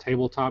would on a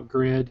tabletop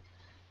grid.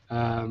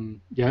 I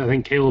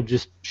think Caleb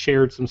just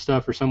shared some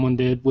stuff, or someone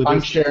did with us.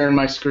 I'm sharing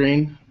my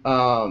screen.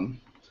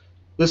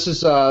 This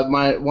is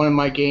one of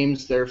my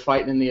games. They're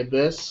fighting in the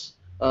abyss,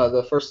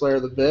 the first layer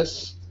of the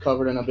abyss,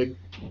 covered in a big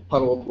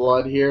puddle of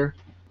blood here.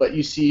 But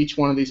you see each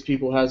one of these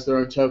people has their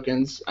own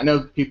tokens. I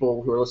know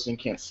people who are listening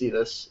can't see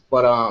this,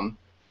 but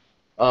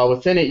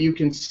within it you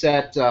can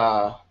set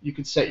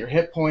your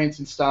hit points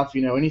and stuff.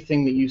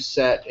 Anything that you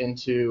set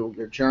into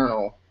your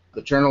journal.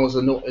 The journal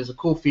is a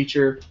cool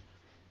feature.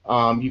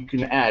 You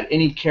can add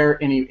any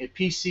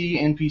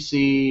PC,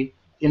 NPC,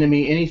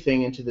 enemy,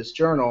 anything into this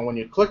journal. When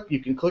you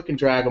can click and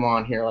drag them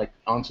on here, like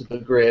onto the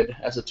grid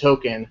as a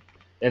token,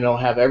 and it'll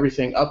have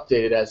everything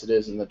updated as it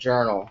is in the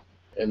journal.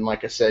 And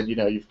like I said,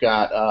 you've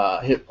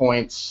got hit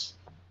points,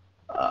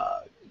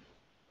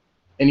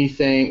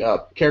 anything,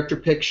 character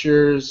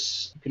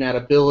pictures. You can add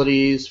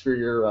abilities for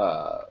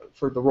your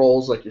for the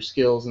roles, like your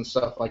skills and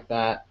stuff like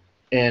that.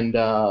 And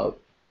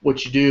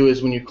what you do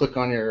is when you click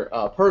on your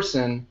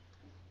person,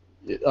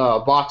 a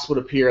box would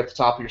appear at the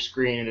top of your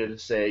screen, and it'd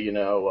say,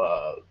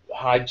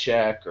 hide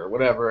check or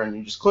whatever, and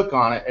you just click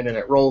on it, and then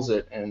it rolls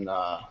it in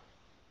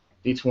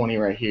D20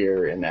 right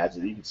here and adds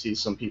it. You can see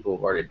some people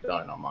have already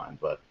done it on mine,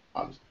 but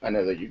I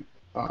know that you.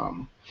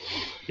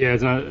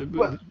 It's not.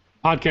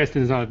 Podcasting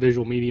is not a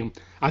visual medium.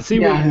 I see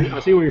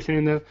what you're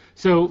saying though.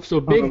 So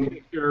big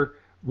picture.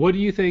 What do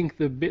you think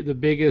the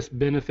biggest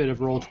benefit of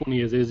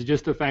Roll20 is? Is it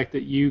just the fact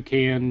that you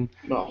can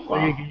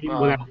play a game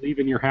without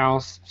leaving your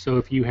house? So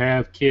if you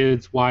have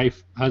kids,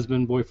 wife,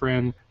 husband,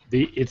 boyfriend,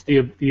 it's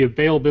the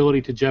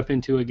availability to jump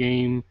into a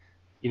game.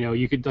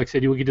 You could, like I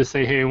said, we could just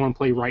say, hey, I want to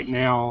play right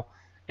now.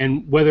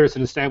 And whether it's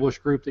an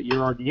established group that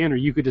you're already in, or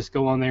you could just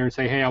go on there and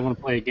say, hey, I want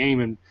to play a game,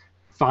 and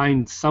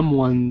find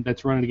someone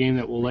that's running a game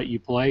that will let you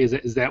play.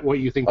 Is that what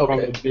you think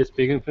probably the biggest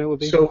benefit would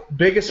be? So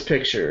biggest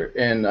picture,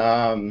 and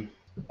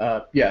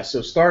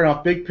so starting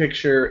off, big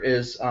picture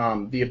is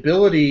the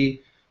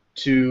ability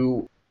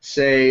to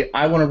say,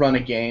 I want to run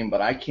a game,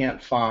 but I can't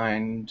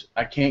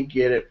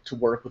get it to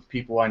work with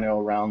people I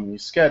know around the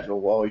schedule.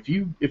 Well, if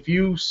you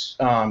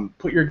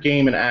put your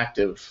game in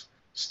active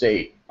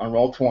state on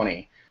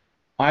Roll20,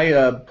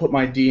 I put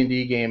my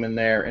D&D game in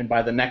there, and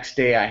by the next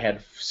day I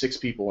had 6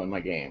 people in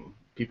my game,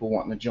 people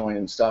wanting to join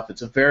and stuff.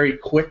 It's a very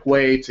quick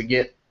way to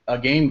get a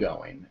game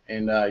going,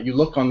 and you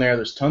look on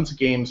there's tons of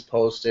games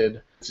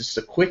posted. It's just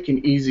a quick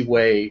and easy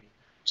way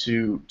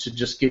to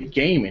just get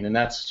gaming, and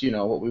that's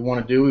what we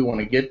want to do. We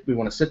want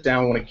to sit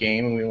down, we want to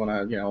game, and we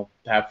want to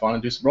have fun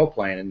and do some role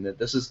playing. And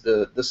this is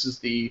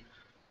the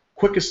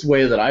quickest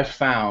way that I've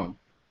found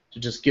to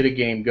just get a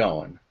game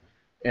going.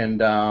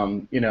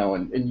 and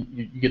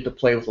you get to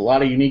play with a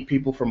lot of unique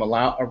people from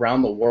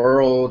around the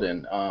world,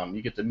 and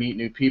you get to meet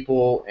new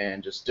people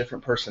and just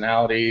different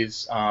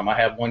personalities. I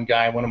have one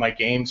guy in one of my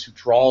games who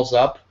draws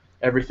up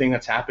everything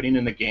that's happening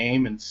in the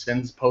game and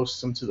posts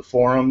them to the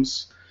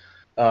forums.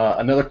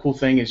 Another cool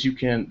thing is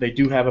they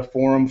do have a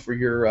forum for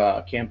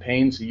your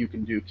campaign, so you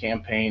can do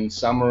campaign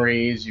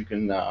summaries. You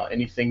can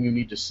anything you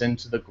need to send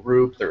to the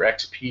group, their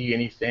XP,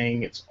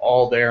 anything. It's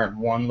all there in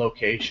one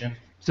location.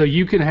 So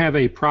you can have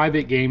a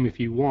private game if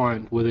you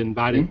want with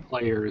invited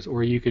players,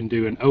 or you can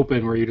do an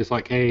open where you're just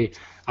like, hey,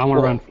 I want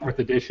to run 4th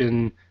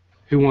edition.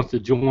 Who wants to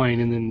join?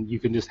 And then you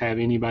can just have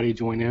anybody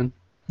join in.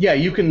 Yeah,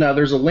 you can.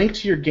 There's a link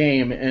to your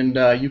game,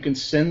 and you can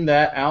send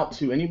that out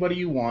to anybody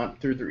you want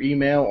through their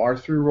email or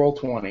through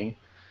Roll20,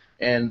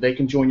 and they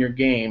can join your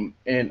game.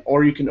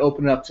 Or you can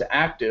open it up to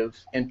active,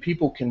 and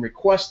people can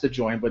request to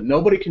join, but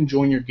nobody can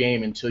join your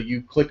game until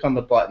you click on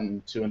the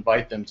button to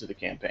invite them to the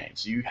campaign.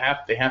 So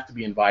they have to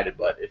be invited.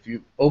 But if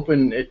you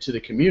open it to the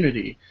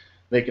community,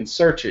 they can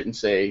search it and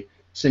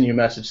send you a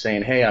message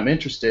saying, "Hey, I'm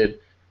interested."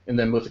 And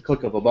then with the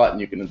click of a button,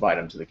 you can invite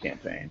them to the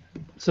campaign.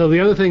 So the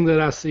other thing that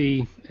I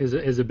see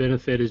as a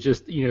benefit is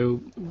just,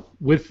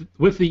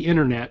 with the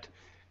internet,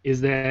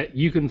 is that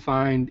you can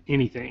find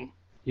anything,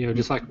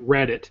 just like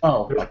Reddit.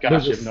 Oh my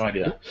gosh, I have no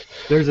idea.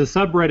 There's a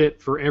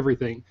subreddit for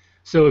everything.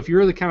 So if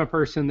you're the kind of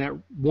person that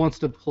wants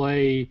to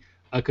play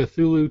a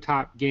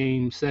Cthulhu-type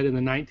game set in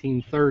the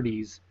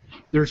 1930s,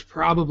 there's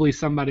probably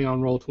somebody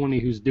on Roll20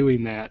 who's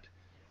doing that,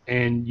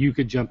 and you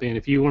could jump in.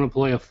 If you want to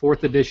play a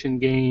 4th edition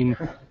game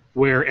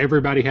where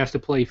everybody has to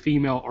play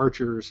female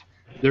archers,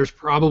 there's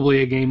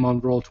probably a game on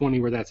Roll20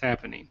 where that's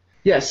happening.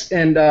 Yes,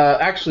 and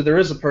actually there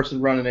is a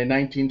person running a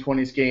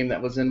 1920s game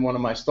that was in one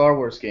of my Star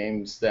Wars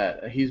games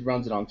that he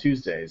runs it on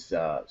Tuesdays.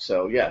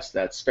 So yes,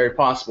 that's very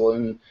possible.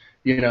 And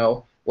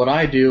what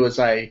I do is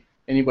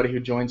anybody who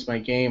joins my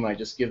game, I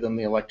just give them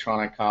the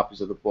electronic copies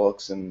of the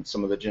books and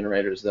some of the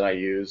generators that I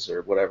use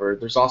or whatever.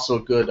 There's also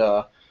a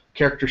good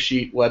character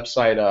sheet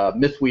website,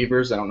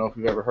 Mythweavers. I don't know if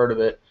you've ever heard of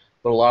it.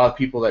 But a lot of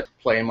people that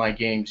play in my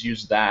games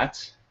use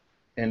that,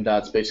 and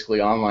it's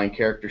basically online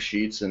character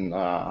sheets. And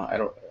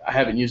I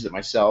haven't used it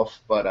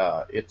myself,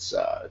 but it's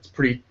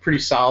pretty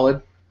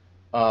solid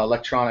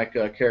electronic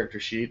character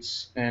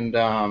sheets. And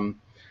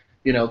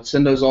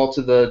send those all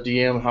to the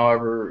DM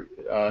however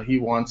he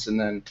wants. And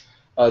then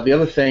the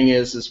other thing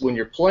is when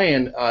you're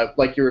playing,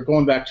 like you're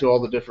going back to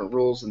all the different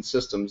rules and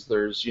systems.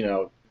 There's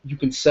you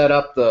can set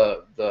up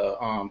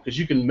because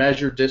you can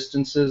measure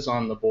distances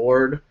on the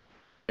board.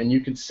 And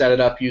you can set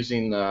it up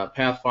using the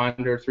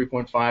Pathfinder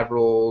 3.5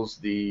 rules,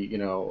 the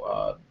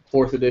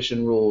 4th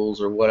edition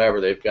rules, or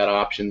whatever. They've got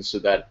options so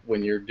that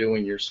when you're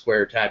doing your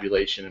square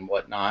tabulation and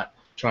whatnot,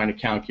 trying to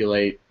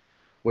calculate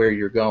where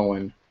you're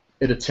going,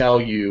 it'll tell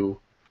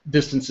you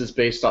distances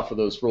based off of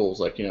those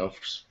rules, like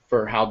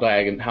for how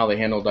they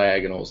handle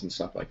diagonals and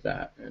stuff like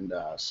that. And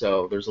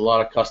so there's a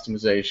lot of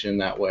customization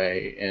that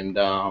way.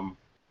 And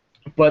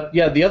but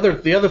yeah, the other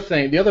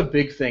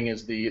big thing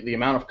is the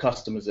amount of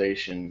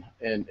customization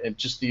and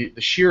just the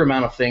sheer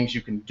amount of things you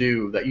can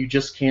do that you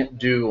just can't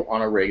do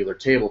on a regular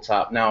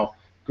tabletop. Now,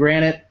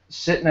 granted,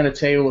 sitting at a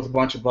table with a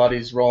bunch of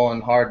buddies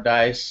rolling hard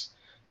dice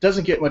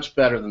doesn't get much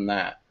better than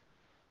that.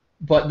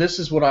 But this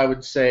is what I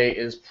would say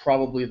is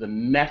probably the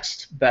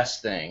next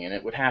best thing, and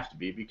it would have to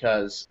be,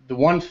 because the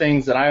one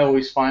things that I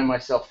always find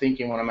myself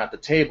thinking when I'm at the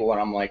table, and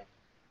I'm like,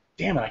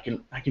 damn it,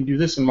 I can do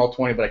this in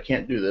Roll20, but I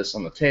can't do this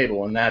on the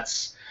table, and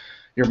that's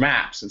your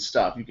maps and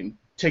stuff. You can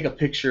take a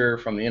picture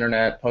from the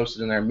internet, post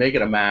it in there, make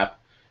it a map.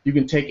 You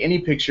can take any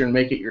picture and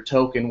make it your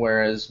token,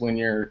 whereas when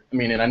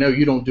and I know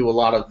you don't do a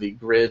lot of the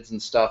grids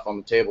and stuff on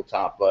the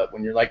tabletop, but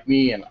when you're like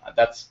me, and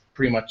that's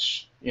pretty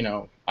much,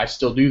 I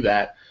still do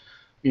that,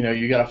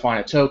 you got to find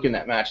a token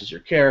that matches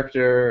your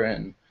character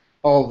and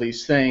all of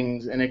these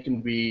things, and it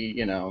can be,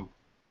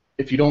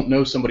 if you don't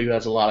know somebody who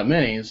has a lot of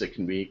minis, it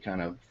can be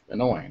kind of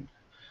annoying.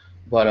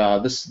 But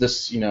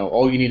this,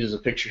 all you need is a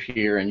picture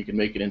here, and you can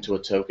make it into a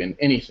token.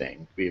 Anything,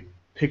 it could be a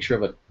picture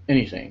of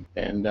anything,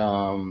 and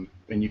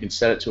you can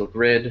set it to a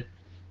grid,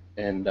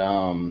 and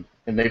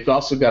they've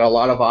also got a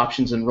lot of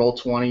options in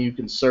Roll20. You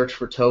can search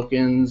for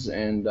tokens,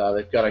 and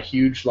they've got a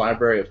huge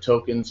library of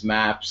tokens,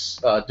 maps,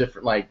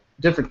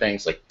 different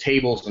things like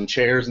tables and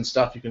chairs and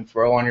stuff you can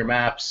throw on your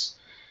maps,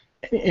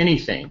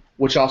 anything,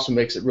 which also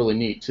makes it really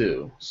neat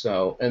too.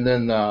 So, and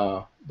then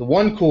the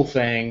one cool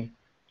thing.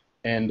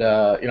 And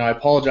I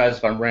apologize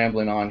if I'm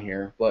rambling on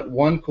here, but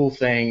one cool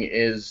thing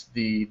is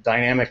the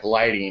dynamic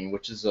lighting,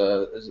 which is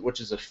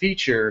a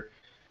feature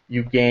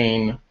you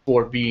gain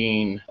for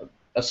being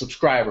a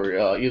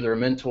subscriber, either a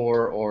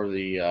mentor or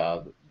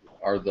either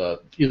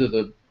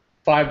the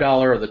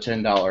 $5 or the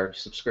 $10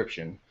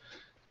 subscription.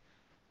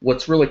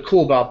 What's really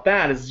cool about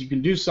that is you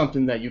can do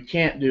something that you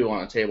can't do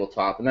on a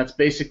tabletop, and that's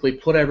basically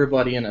put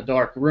everybody in a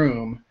dark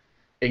room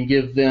and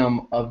give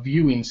them a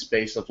viewing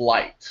space of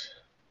light.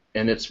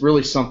 And it's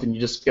really something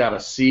you just gotta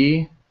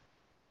see.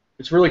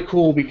 It's really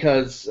cool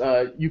because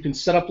you can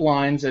set up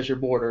lines as your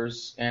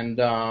borders, and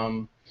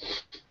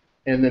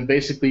and then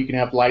basically you can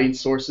have lighting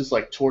sources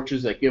like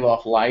torches that give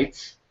off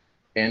lights.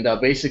 And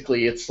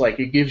basically, it's like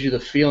it gives you the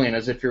feeling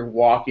as if you're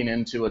walking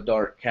into a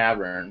dark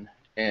cavern,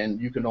 and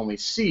you can only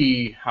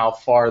see how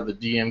far the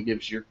DM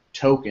gives your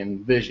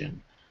token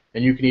vision.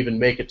 And you can even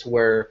make it to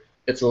where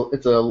it's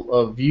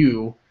a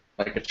view,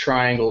 like a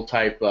triangle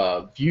type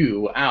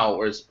view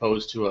out, as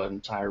opposed to an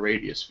entire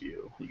radius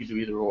view. You can do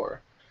either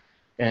or.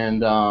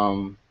 And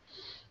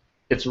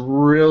it's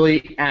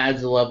really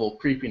adds a level of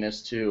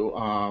creepiness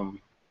to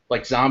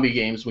like zombie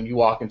games when you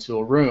walk into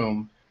a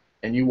room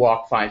and you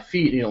walk 5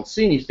 feet and you don't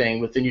see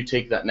anything, but then you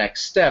take that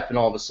next step and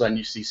all of a sudden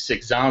you see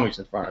 6 zombies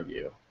in front of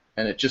you.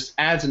 And it just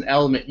adds an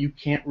element you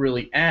can't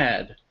really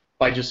add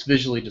by just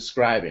visually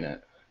describing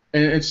it.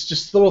 And it's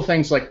just little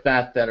things like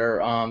that that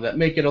are that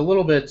make it a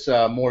little bit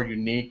more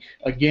unique.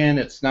 Again,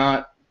 it's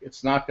not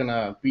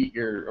gonna beat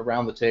your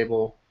around the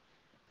table,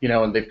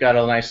 and they've got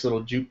a nice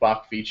little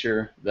jukebox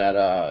feature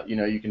that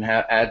you can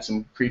add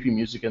some creepy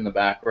music in the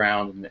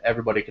background, and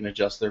everybody can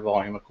adjust their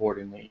volume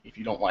accordingly. If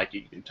you don't like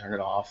it, you can turn it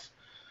off.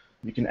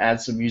 You can add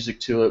some music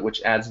to it,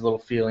 which adds a little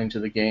feeling to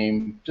the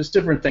game. Just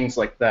different things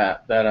like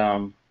that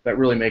that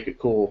really make it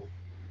cool.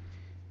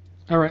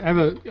 All right, I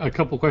have a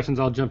couple questions.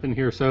 I'll jump in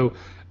here. So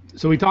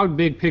we talked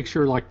big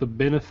picture, like the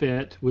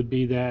benefit would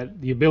be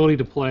that the ability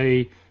to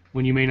play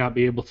when you may not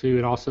be able to,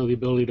 and also the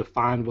ability to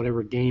find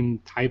whatever game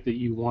type that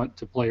you want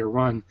to play or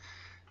run.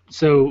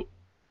 So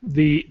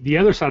the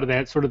other side of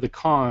that, sort of the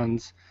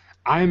cons,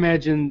 I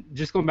imagine,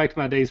 just going back to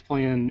my days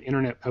playing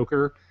internet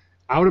poker,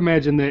 I would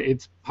imagine that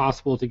it's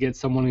possible to get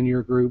someone in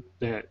your group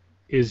that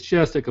is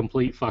just a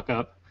complete fuck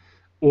up,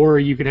 or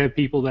you could have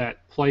people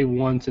that play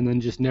once and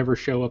then just never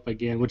show up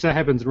again, which that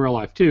happens in real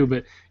life too,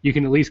 but you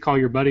can at least call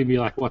your buddy and be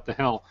like, what the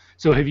hell?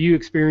 So have you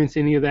experienced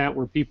any of that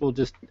where people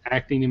just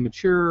acting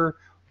immature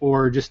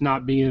or just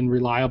not being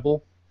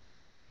reliable?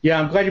 Yeah,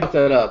 I'm glad you brought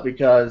that up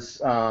because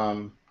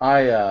in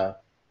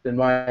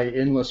my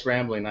endless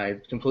rambling, I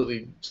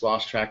completely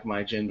lost track of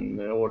my agenda and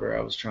the order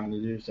I was trying to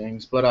do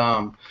things.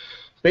 But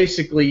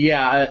basically,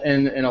 yeah,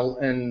 and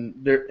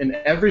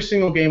in every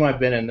single game I've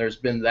been in, there's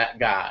been that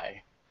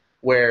guy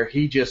where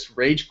he just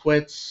rage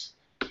quits.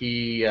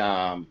 He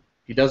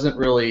doesn't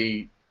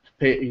really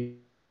pay.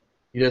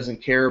 He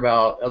doesn't care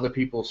about other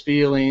people's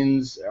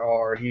feelings,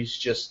 or he's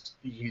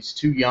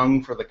too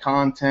young for the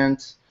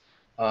content.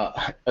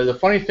 The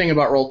funny thing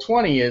about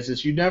Roll20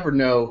 is you never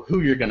know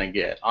who you're going to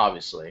get,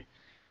 obviously.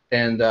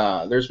 And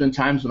there's been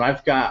times when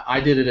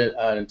I did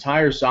an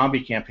entire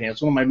zombie campaign.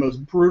 It's one of my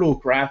most brutal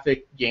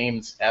graphic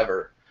games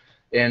ever.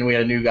 And we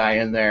had a new guy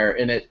in there,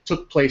 and it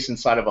took place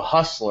inside of a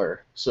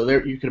hustler. So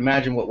there, you can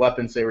imagine what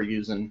weapons they were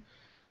using.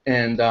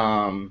 And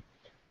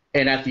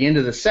at the end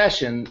of the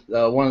session,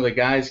 one of the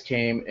guys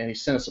came and he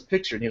sent us a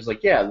picture, and he was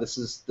like, "Yeah, this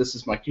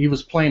is my." He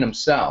was playing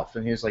himself,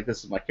 and he was like,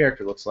 "This is my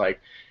character looks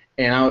like."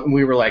 And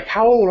we were like,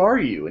 "How old are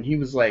you?" And he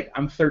was like,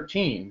 "I'm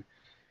 13."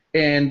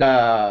 And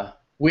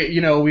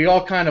we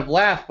all kind of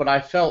laughed, but I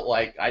felt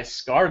like I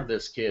scarred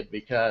this kid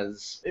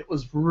because it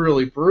was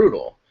really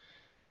brutal.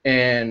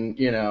 And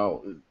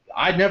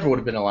I never would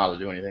have been allowed to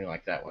do anything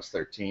like that when I was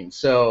 13.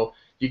 So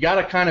you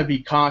got to kind of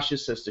be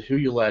cautious as to who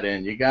you let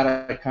in. You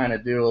got to kind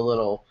of do a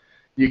little.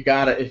 You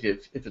got to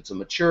if it's a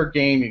mature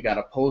game, you got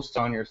to post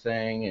on your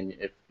thing, and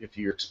if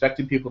you're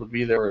expecting people to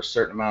be there for a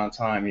certain amount of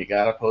time, you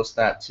got to post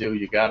that too.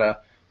 You got to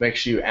make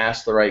sure you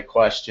ask the right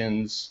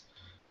questions.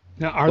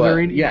 Now, there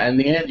any? Yeah, in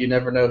the end, you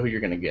never know who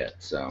you're going to get.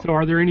 So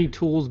are there any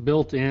tools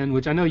built in?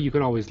 Which I know you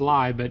could always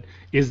lie, but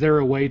is there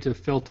a way to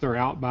filter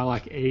out by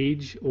like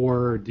age,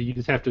 or do you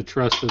just have to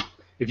trust that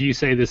if you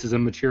say this is a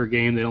mature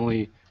game, that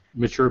only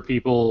mature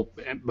people,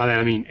 by that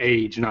I mean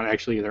age, not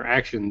actually their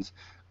actions,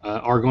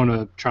 are going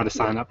to try to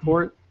sign up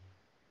for it?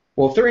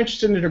 Well, if they're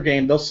interested in your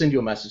game, they'll send you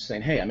a message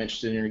saying, "Hey, I'm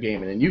interested in your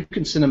game," and then you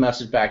can send a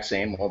message back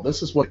saying, "Well,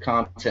 this is what the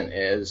content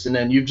is," and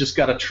then you've just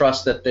got to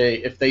trust that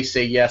if they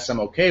say yes, I'm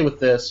okay with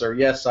this, or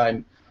yes,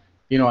 I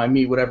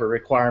meet whatever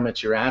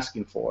requirements you're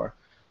asking for,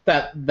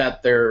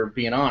 that they're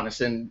being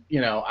honest. And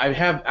I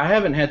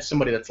haven't had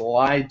somebody that's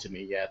lied to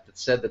me yet that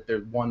said that they're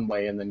one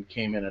way and then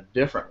came in a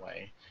different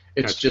way.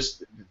 It's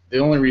just the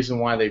only reason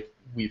why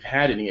we've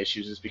had any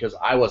issues is because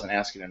I wasn't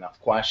asking enough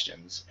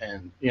questions,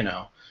 and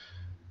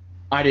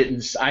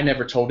I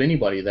never told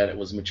anybody that it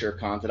was mature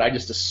content. I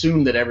just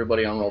assumed that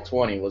everybody on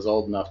Roll20 was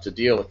old enough to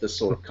deal with this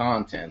sort of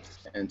content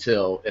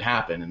until it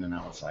happened, and then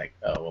I was like,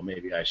 oh, well,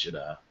 maybe I should.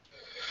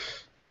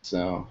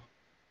 So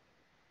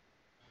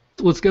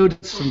let's go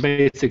to some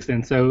basics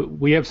then. So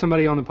we have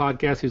somebody on the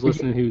podcast who's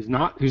listening who's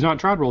not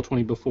tried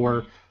Roll20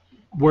 before.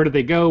 Where do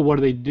they go? What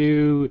do they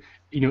do?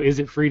 Is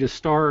it free to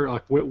start?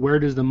 Like, where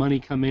does the money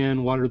come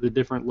in? What are the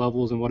different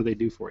levels, and what do they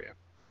do for you?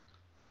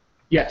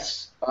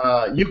 Yes,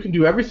 you can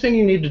do everything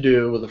you need to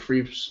do with a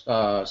free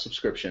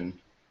subscription.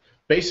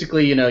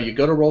 Basically, you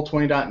go to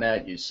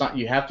Roll20.NET.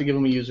 You have to give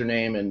them a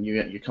username, and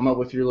you come up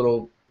with your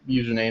little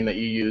username that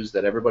you use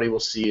that everybody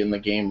will see in the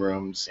game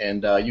rooms.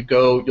 And you'll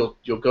go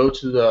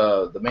to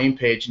the main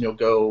page, and you'll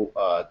go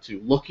to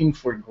looking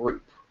for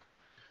group.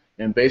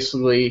 And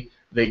basically,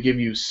 They give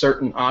you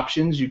certain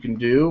options you can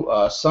do.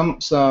 Some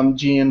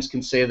GMs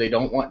can say they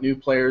don't want new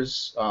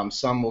players.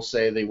 Some will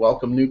say they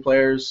welcome new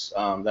players.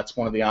 That's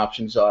one of the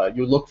options.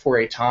 You look for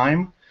a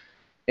time.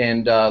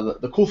 And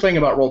the cool thing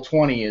about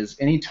Roll20 is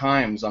any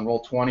times on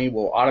Roll20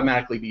 will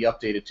automatically be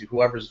updated to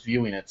whoever's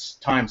viewing its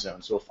time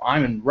zone. So if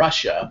I'm in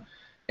Russia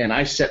and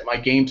I set my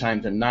game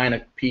time to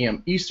 9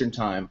 p.m. Eastern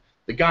time,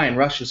 the guy in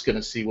Russia is going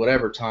to see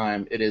whatever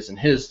time it is in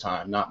his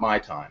time, not my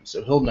time.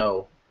 So he'll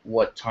know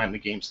what time the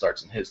game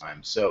starts in his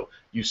time. So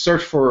you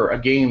search for a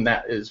game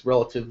that is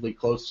relatively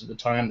close to the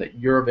time that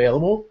you're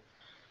available.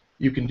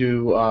 You can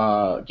do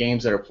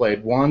games that are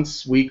played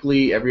once,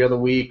 weekly, every other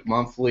week,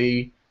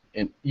 monthly.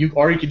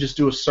 Or you could just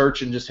do a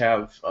search and just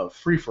have a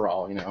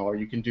free-for-all, or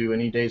you can do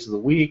any days of the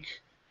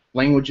week,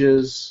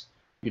 languages,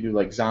 you can do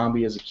like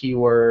zombie as a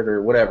keyword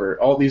or whatever.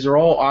 These are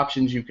all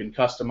options you can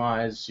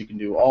customize. You can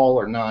do all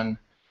or none,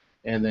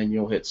 and then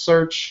you'll hit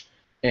search,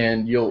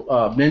 and you'll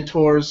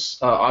mentors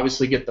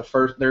obviously get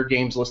their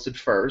games listed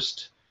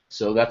first.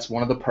 So that's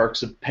one of the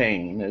perks of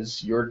paying,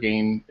 is your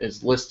game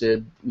is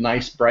listed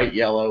nice bright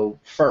yellow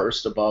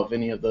first above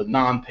any of the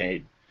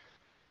non-paid.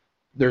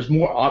 There's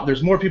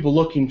more people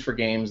looking for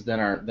games than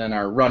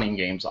are running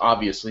games,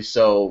 obviously.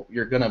 So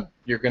you're gonna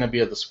be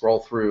able to scroll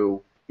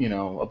through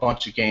a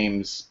bunch of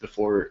games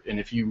before, and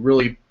if you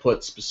really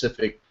put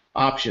specific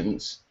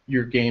options,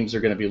 your games are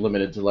going to be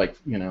limited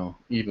to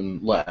even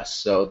less.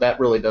 So that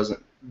really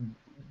doesn't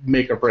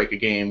make or break a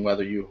game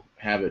whether you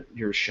have it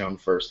yours shown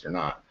first or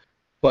not.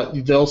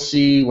 But they'll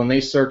see, when they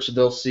search,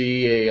 they'll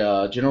see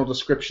a general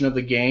description of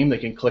the game. They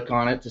can click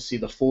on it to see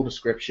the full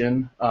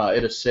description.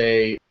 It'll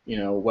say,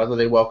 whether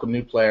they welcome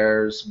new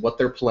players, what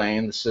they're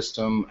playing, the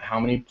system, how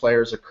many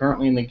players are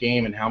currently in the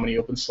game, and how many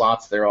open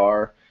slots there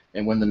are,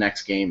 and when the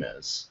next game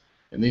is.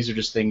 And these are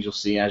just things you'll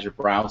see as you're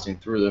browsing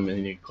through them, and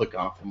then you can click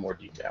on for more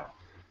detail.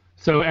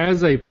 So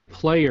as a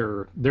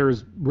player,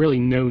 there's really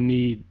no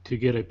need to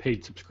get a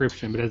paid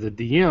subscription, but as a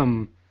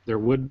DM, there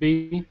would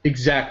be?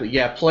 Exactly.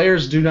 Yeah,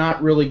 players do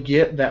not really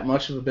get that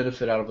much of a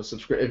benefit out of a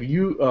subscription.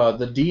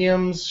 The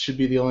DMs should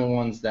be the only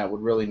ones that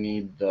would really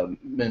need the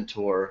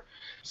mentor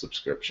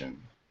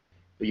subscription.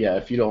 But yeah,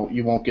 if you don't,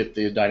 you won't get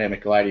the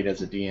dynamic lighting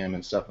as a DM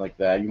and stuff like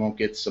that. You won't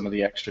get some of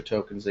the extra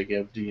tokens they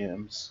give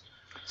DMs.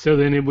 So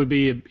then it would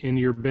be in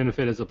your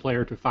benefit as a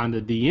player to find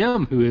a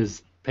DM who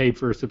is paid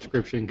for a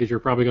subscription, because you're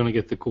probably going to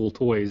get the cool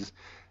toys.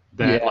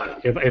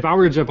 If I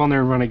were to jump on there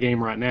and run a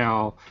game right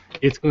now,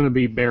 it's going to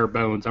be bare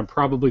bones. I'm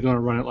probably going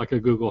to run it like a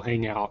Google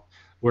Hangout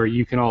where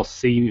you can all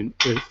see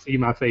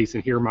my face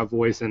and hear my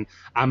voice, and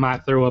I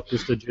might throw up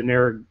just a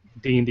generic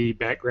D&D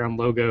background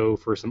logo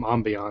for some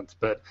ambiance,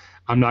 but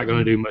I'm not going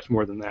to do much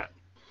more than that.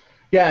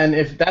 Yeah, and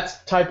if that's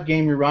the type of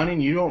game you're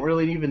running, you don't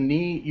really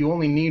you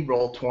only need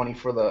Roll20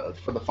 for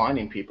the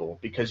finding people,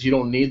 because you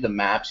don't need the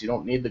maps, you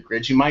don't need the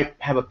grids. You might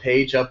have a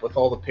page up with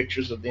all the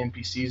pictures of the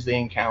NPCs they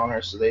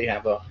encounter, so they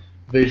have a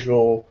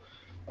visual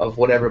of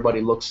what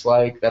everybody looks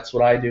like. That's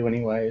what I do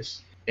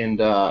anyways. And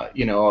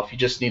if you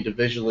just need to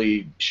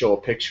visually show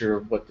a picture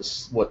of what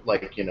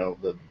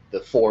the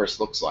forest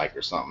looks like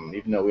or something,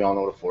 even though we all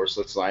know what a forest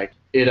looks like,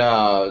 it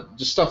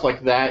just stuff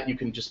like that, you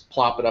can just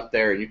plop it up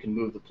there and you can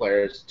move the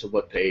players to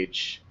what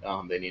page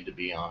they need to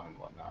be on and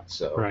whatnot.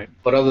 So, right.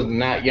 But other than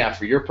that, yeah,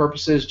 for your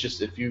purposes,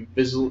 just if you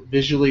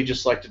visually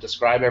just like to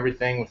describe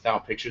everything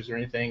without pictures or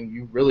anything,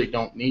 you really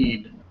don't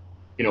need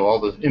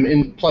all the,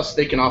 and plus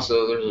they can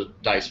also, there's a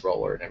dice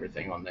roller and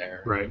everything on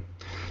there. Right.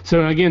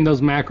 So again, those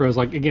macros,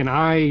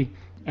 I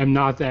am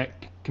not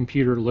that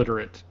computer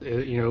literate,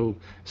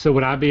 so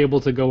would I be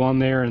able to go on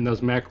there and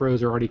those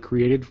macros are already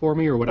created for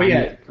me, or would I need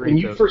to create when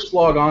you those? first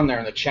log on there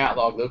in the chat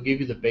log, they'll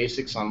give you the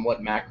basics on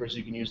what macros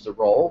you can use to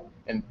roll,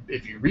 and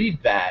if you read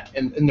that,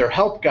 and their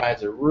help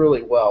guides are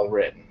really well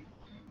written,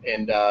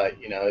 and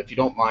if you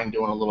don't mind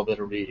doing a little bit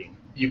of reading,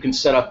 you can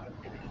set up.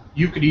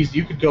 You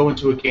could go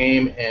into a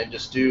game and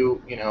just do,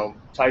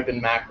 type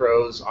in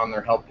macros on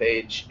their help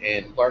page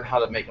and learn how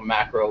to make a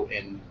macro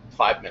in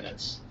 5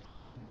 minutes,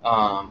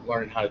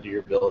 learning how to do your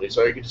abilities.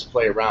 So you could just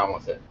play around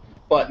with it.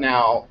 But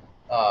now,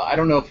 I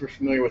don't know if you're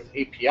familiar with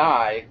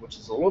API, which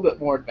is a little bit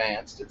more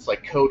advanced. It's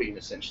like coding,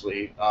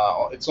 essentially.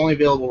 It's only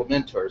available to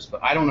mentors,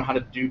 but I don't know how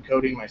to do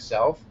coding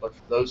myself. But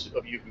for those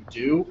of you who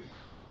do,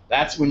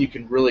 that's when you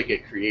can really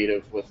get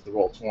creative with the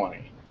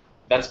Roll20.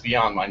 That's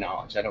beyond my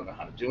knowledge. I don't know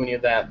how to do any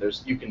of that.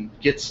 You can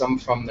get some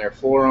from their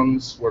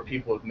forums where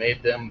people have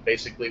made them.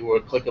 Basically,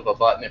 with a click of a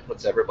button, it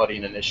puts everybody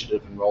in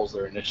initiative and rolls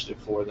their initiative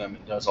for them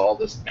and does all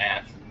this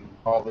math and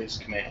all these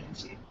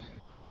commands. And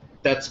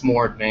that's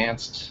more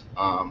advanced.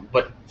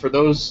 But for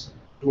those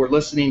who are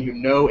listening who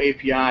know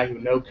API, who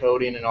know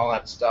coding and all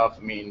that stuff,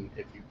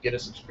 if you get a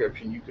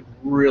subscription, you could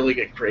really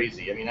get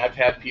crazy. I've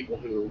had people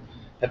who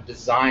have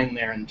designed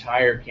their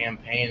entire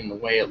campaign in the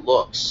way it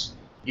looks,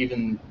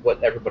 even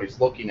what everybody's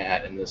looking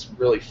at in this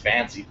really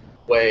fancy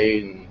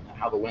way, and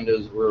how the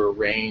windows were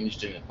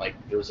arranged, and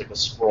there was a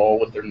scroll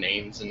with their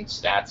names and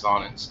stats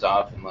on it and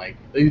stuff,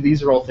 and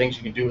these are all things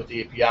you can do with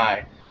the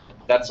API.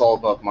 That's all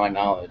above my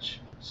knowledge.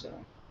 So.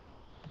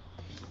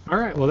 All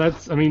right. Well,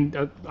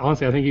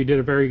 honestly, I think you did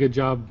a very good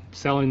job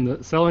selling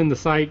the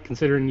site,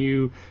 considering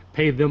you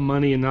paid them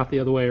money and not the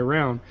other way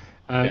around.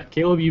 Yeah.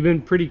 Caleb, you've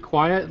been pretty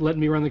quiet,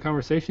 letting me run the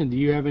conversation. Do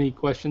you have any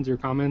questions or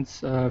comments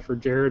for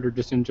Jared, or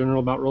just in general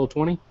about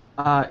Roll20?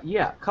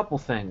 Yeah, a couple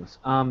things.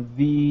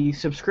 The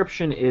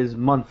subscription is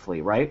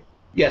monthly, right?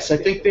 Yes, I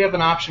think they have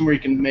an option where you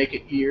can make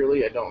it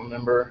yearly. I don't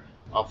remember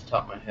off the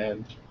top of my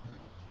head.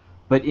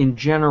 But in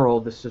general,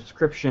 the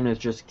subscription is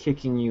just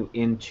kicking you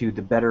into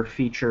the better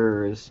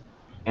features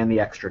and the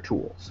extra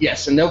tools.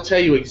 Yes, and they'll tell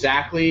you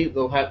exactly.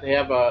 They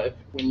have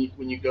when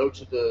you go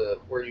to the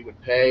where you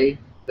would pay,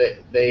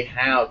 they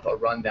have a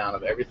rundown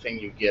of everything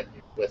you get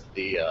with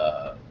the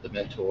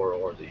mentor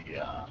or the.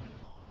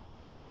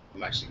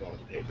 I'm actually going to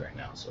the page right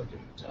now, so I can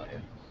tell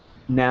you.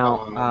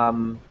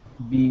 Now,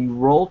 the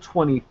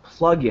Roll20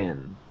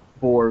 plugin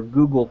for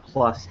Google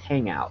Plus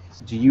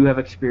Hangouts, do you have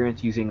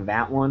experience using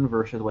that one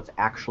versus what's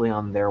actually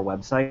on their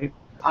website?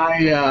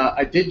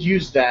 I did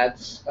use that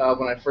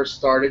when I first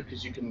started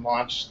because you can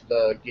launch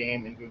the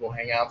game in Google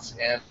Hangouts,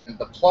 and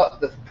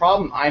the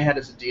problem I had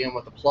as a DM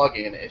with the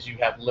plugin is you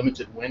have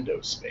limited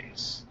window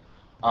space,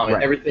 and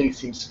Right. everything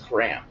seems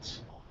cramped,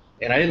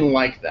 and I didn't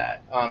like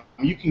that.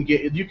 You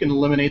can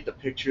eliminate the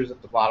pictures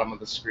at the bottom of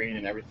the screen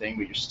and everything,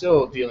 but you're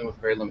still dealing with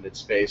very limited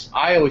space.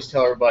 I always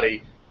tell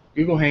everybody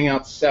Google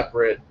Hangouts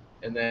separate,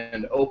 and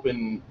then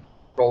open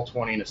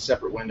Roll20 in a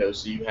separate window,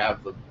 so you have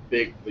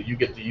you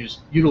get to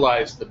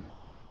utilize the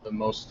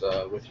most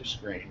with your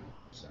screen.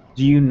 So.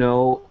 Do you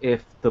know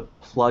if the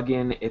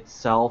plugin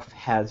itself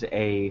has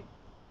a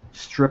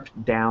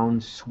stripped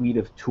down suite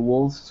of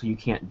tools so you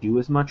can't do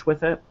as much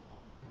with it?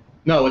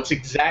 No, it's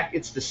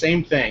the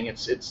same thing.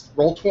 It's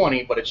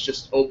Roll20, but it's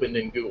just opened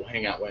in Google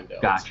Hangout window.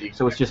 Gotcha.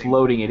 So it's just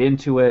loading it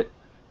into it,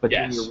 but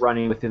then Yes. you're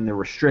running within the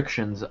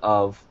restrictions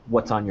of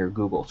what's on your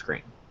Google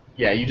screen.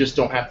 Yeah, you just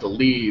don't have to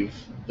leave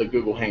the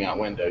Google Hangout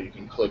window. You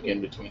can click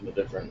in between the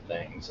different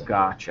things.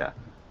 Gotcha.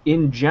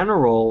 In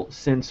general,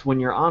 since when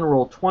you're on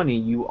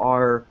Roll20, you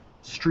are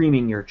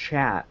streaming your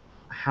chat,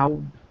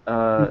 how...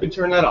 You can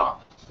turn that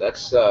off.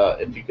 That's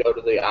if you go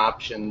to the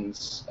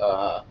options,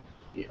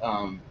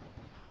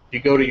 you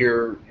go to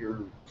your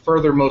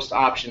furthermost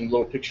option,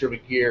 little picture of a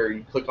gear,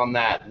 you click on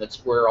that, and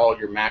that's where all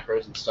your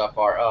macros and stuff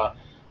are.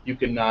 You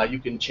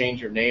can change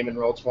your name in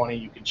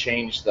Roll20. You can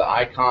change the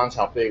icons,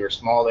 how big or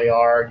small they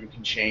are. You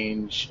can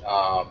change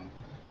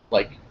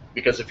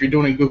because if you're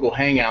doing Google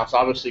Hangouts,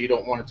 obviously you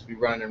don't want it to be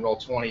running in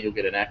Roll20. You'll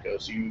get an echo,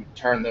 so you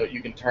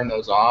can turn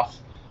those off.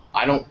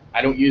 I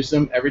don't use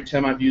them. Every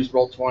time I've used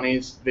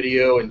Roll20's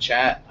video and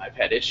chat, I've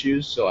had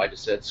issues, so I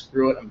just said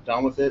screw it, I'm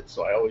done with it.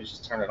 So I always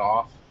just turn it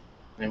off.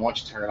 And then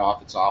once you turn it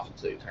off, it's off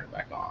until you turn it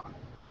back on.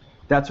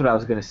 That's what I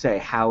was going to say.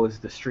 How is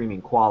the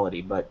streaming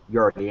quality? But you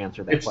already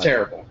answered that question. It's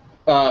terrible.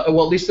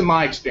 Well, at least in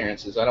my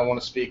experiences. I don't want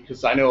to speak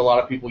because I know a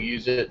lot of people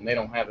use it and they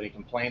don't have any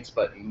complaints,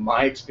 but in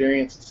my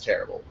experience, it's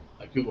terrible.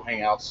 Like Google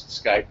Hangouts,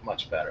 Skype,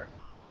 much better.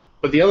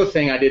 But the other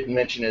thing I didn't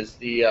mention is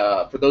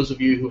for those of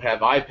you who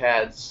have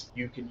iPads,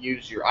 you can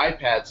use your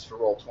iPads for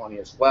Roll20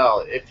 as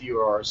well if you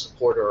are a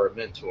supporter or a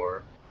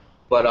mentor.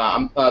 But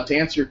to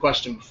answer your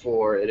question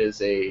before,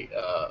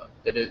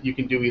 you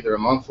can do either a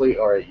monthly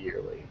or a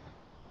yearly.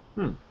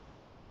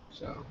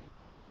 So.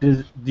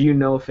 Do you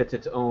know if it's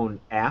its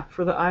own app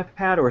for the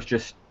iPad, or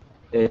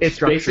it's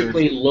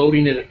basically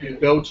loading it? You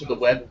go to the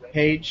web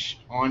page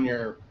on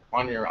your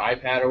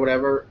iPad or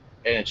whatever,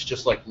 and it's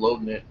just like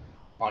loading it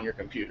on your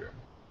computer.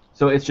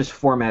 So it's just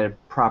formatted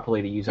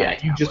properly to use on a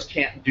tablet. You just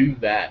can't do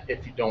that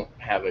if you don't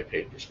have a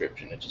paid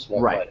prescription. It just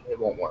won't it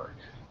won't work.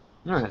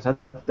 All right,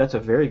 that's a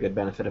very good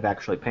benefit of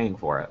actually paying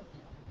for it.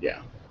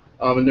 Yeah.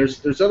 And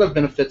there's other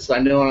benefits. I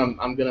know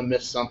I'm going to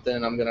miss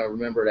something. I'm going to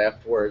remember it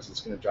afterwards. It's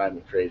going to drive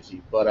me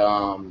crazy. But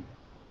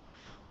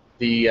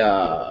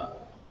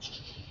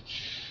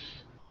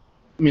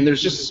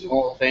there's just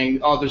small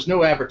things. Oh, there's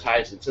no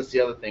advertisements. That's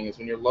the other thing is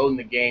when you're loading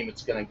the game,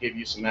 it's going to give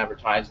you some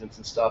advertisements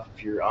and stuff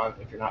if you're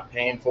not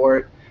paying for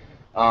it.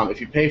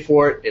 If you pay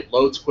for it, it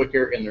loads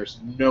quicker, and there's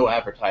no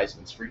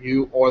advertisements for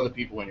you or the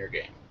people in your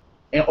game.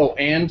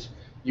 And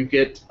you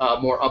get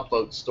more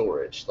upload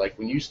storage. Like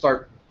when you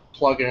start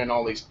plugging in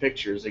all these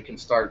pictures, it can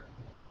start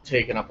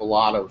taking up a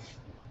lot of,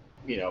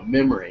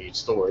 memory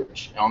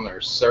storage on their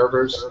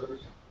servers.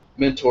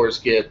 Mentors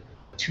get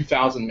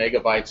 2,000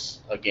 megabytes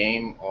a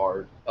game,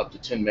 or up to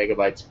 10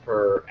 megabytes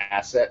per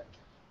asset,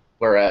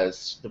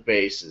 whereas the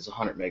base is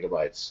 100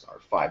 megabytes or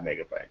 5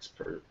 megabytes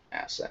per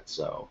asset.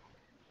 So,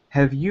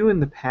 have you in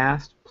the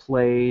past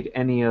played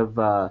any of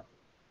the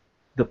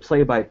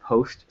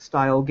play-by-post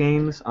style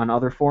games on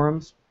other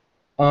forums?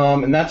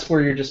 And that's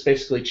where you're just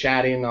basically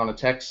chatting on a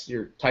text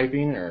you're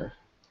typing, or?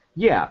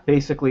 Yeah,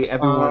 basically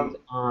everyone's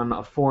on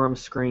a forum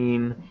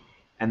screen,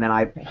 and then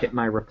I hit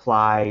my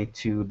reply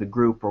to the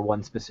group or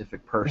one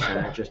specific person.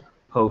 It just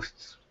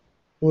posts.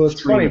 Well,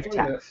 it's funny.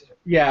 Text.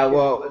 Yeah,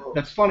 well,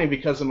 that's funny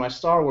because in my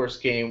Star Wars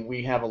game,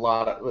 we have a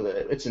lot of.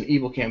 It's an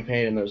evil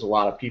campaign, and there's a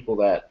lot of people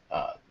that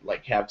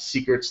like have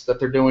secrets that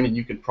they're doing, and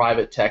you can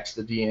private text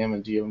the DM,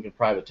 and DM can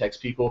private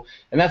text people.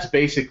 And that's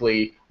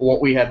basically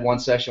what we had one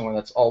session where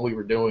that's all we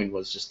were doing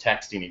was just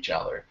texting each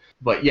other.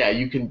 But yeah,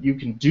 you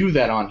can do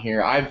that on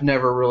here. I've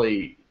never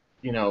really,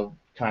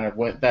 kind of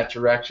went that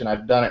direction.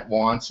 I've done it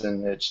once,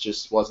 and it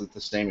just wasn't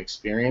the same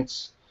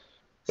experience.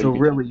 So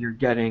really, you're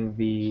getting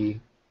the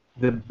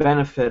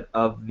benefit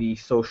of the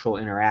social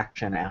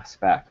interaction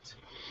aspect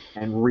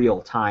and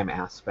real-time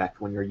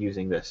aspect when you're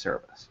using this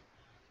service.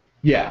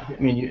 Yeah, I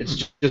mean,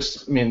 it's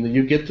just,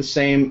 you get the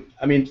same,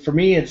 for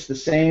me, it's the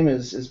same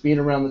as being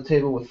around the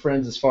table with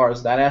friends as far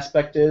as that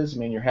aspect is.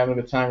 You're having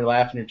a good time, you're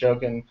laughing, you're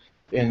joking,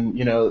 and,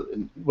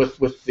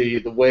 with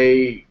the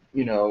way,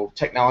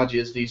 technology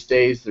is these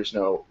days,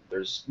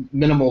 there's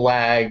minimal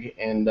lag,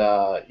 and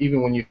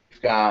even when you've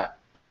got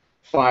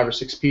 5 or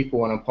 6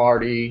 people in a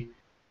party,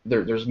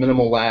 there's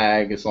minimal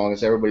lag as long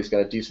as everybody's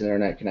got a decent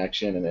internet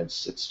connection, and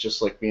it's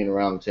just like being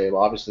around the table.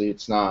 Obviously,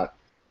 it's not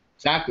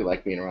exactly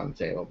like being around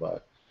the table,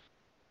 but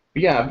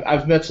yeah,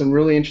 I've met some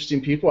really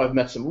interesting people. I've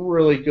met some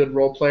really good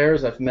role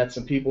players. I've met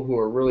some people who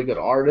are really good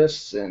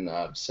artists, and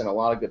I've sent a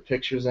lot of good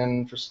pictures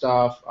in for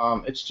stuff.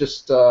 It's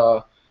just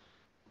I've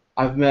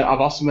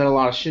also met a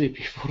lot of shitty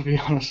people, to be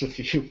honest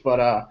with you,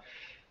 but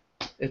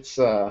it's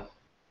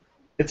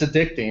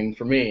addicting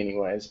for me,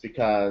 anyways,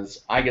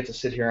 because I get to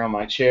sit here on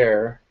my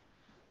chair,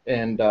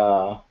 and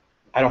I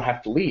don't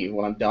have to leave.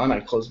 When I'm done, I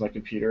close my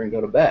computer and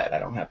go to bed. I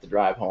don't have to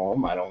drive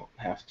home. I don't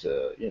have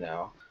to,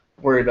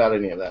 worry about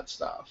any of that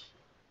stuff.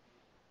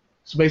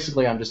 So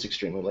basically, I'm just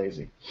extremely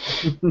lazy.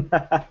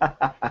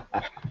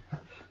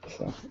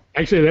 So.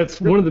 Actually,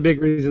 that's one of the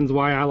big reasons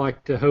why I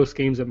like to host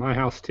games at my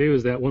house too.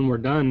 Is that when we're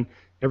done,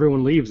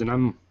 everyone leaves and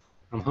I'm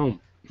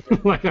home. I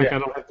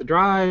don't have to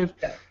drive.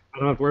 Yeah. I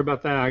don't have to worry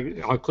about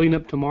that. I'll clean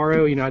up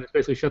tomorrow. I just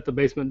basically shut the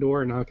basement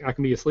door and I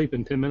can be asleep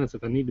in 10 minutes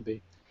if I need to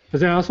be.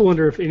 Because I also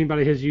wonder if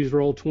anybody has used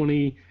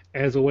Roll20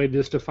 as a way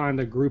just to find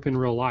a group in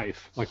real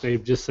life. Like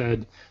they've just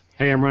said,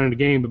 hey, I'm running a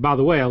game, but by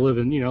the way, I live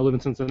in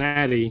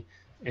Cincinnati,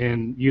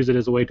 and use it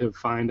as a way to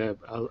find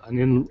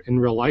an in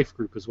real life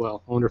group as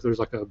well. I wonder if there's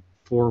like a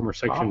forum or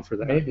section for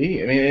that.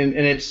 Maybe. And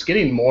it's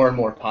getting more and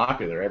more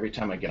popular every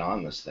time I get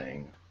on this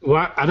thing.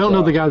 Well, I don't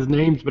know the guys'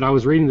 names, but I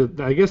was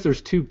reading I guess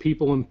there's 2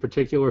 people in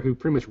particular who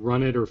pretty much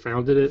run it or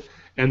founded it,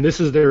 and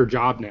this is their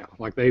job now.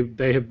 Like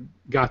they have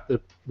got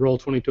the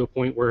Roll20 to a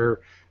point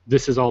where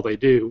this is all they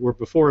do, where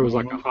before it was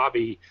like a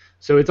hobby.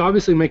 So it's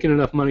obviously making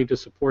enough money to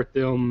support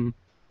them,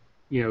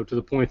 to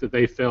the point that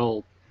they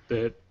felt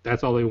that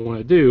that's all they want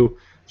to do.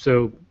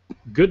 So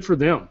good for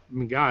them.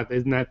 God,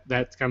 isn't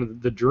that's kind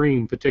of the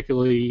dream,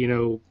 particularly,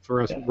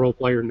 for us role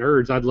player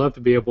nerds. I'd love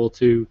to be able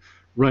to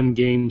run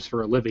games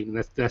for a living.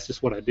 That's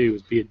just what I do,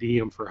 is be a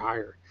DM for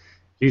hire.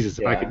 Jesus,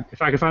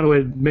 if I could find a way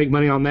to make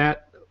money on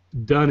that,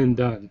 done and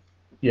done.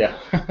 Yeah,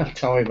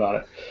 tell me about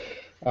it.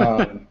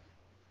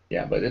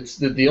 Yeah, but it's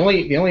the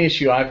only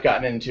issue I've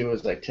gotten into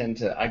is I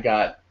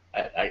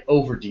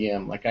over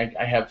DM. Like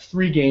I have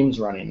 3 games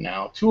running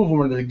now. 2 of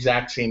them are the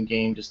exact same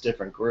game, just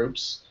different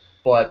groups.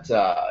 But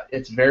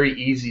it's very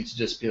easy to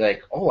just be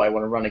like, oh, I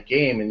want to run a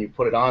game, and you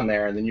put it on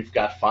there, and then you've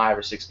got 5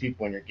 or 6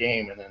 people in your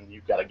game, and then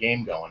you've got a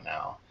game going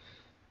now.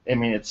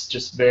 It's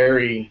just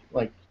very,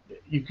 like,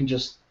 you can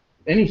just,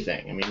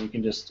 anything. You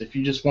can just, if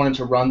you just wanted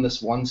to run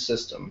this one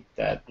system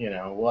that,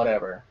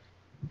 whatever,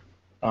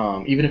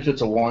 even if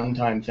it's a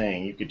one-time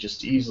thing, you could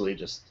just easily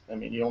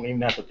you don't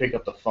even have to pick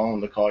up the phone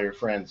to call your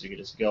friends. You could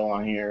just go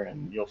on here,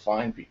 and you'll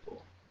find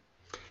people.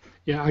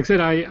 Yeah, like I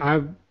said,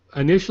 I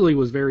initially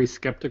was very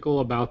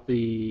skeptical about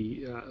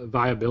the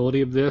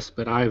viability of this,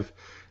 but I've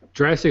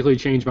drastically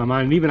changed my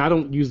mind. And even I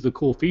don't use the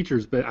cool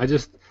features, but I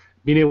just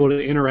being able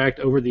to interact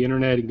over the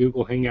internet and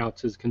Google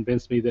Hangouts has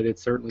convinced me that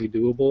it's certainly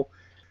doable.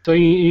 So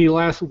any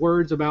last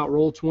words about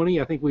Roll20?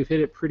 I think we've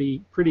hit it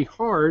pretty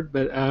hard,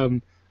 but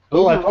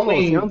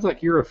it sounds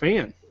like you're a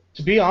fan.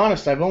 To be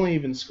honest, I've only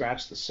even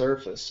scratched the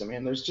surface.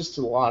 There's just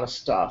a lot of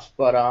stuff,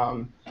 but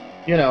I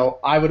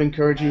would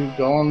encourage you to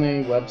go on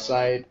the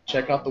website,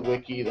 check out the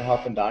wiki, the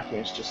help and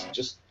documents.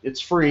 Just it's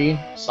free.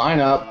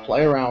 Sign up,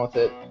 play around with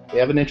it. They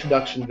have an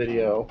introduction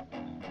video,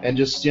 and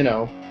just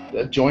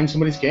join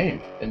somebody's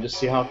game and just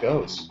see how it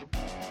goes.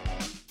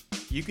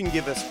 You can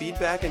give us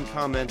feedback and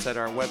comments at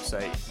our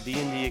website,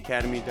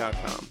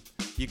 dndacademy.com.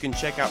 You can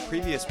check out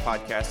previous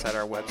podcasts at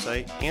our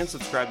website and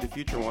subscribe to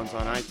future ones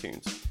on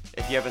iTunes.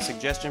 If you have a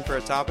suggestion for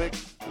a topic,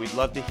 we'd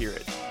love to hear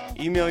it.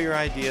 Email your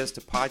ideas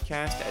to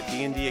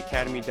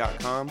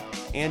podcast@dndacademy.com,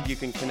 and you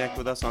can connect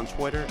with us on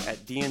Twitter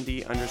at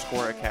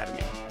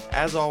 @DND_Academy.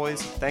 As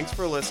always, thanks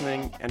for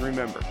listening, and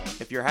remember,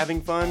 if you're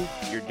having fun,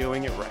 you're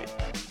doing it right.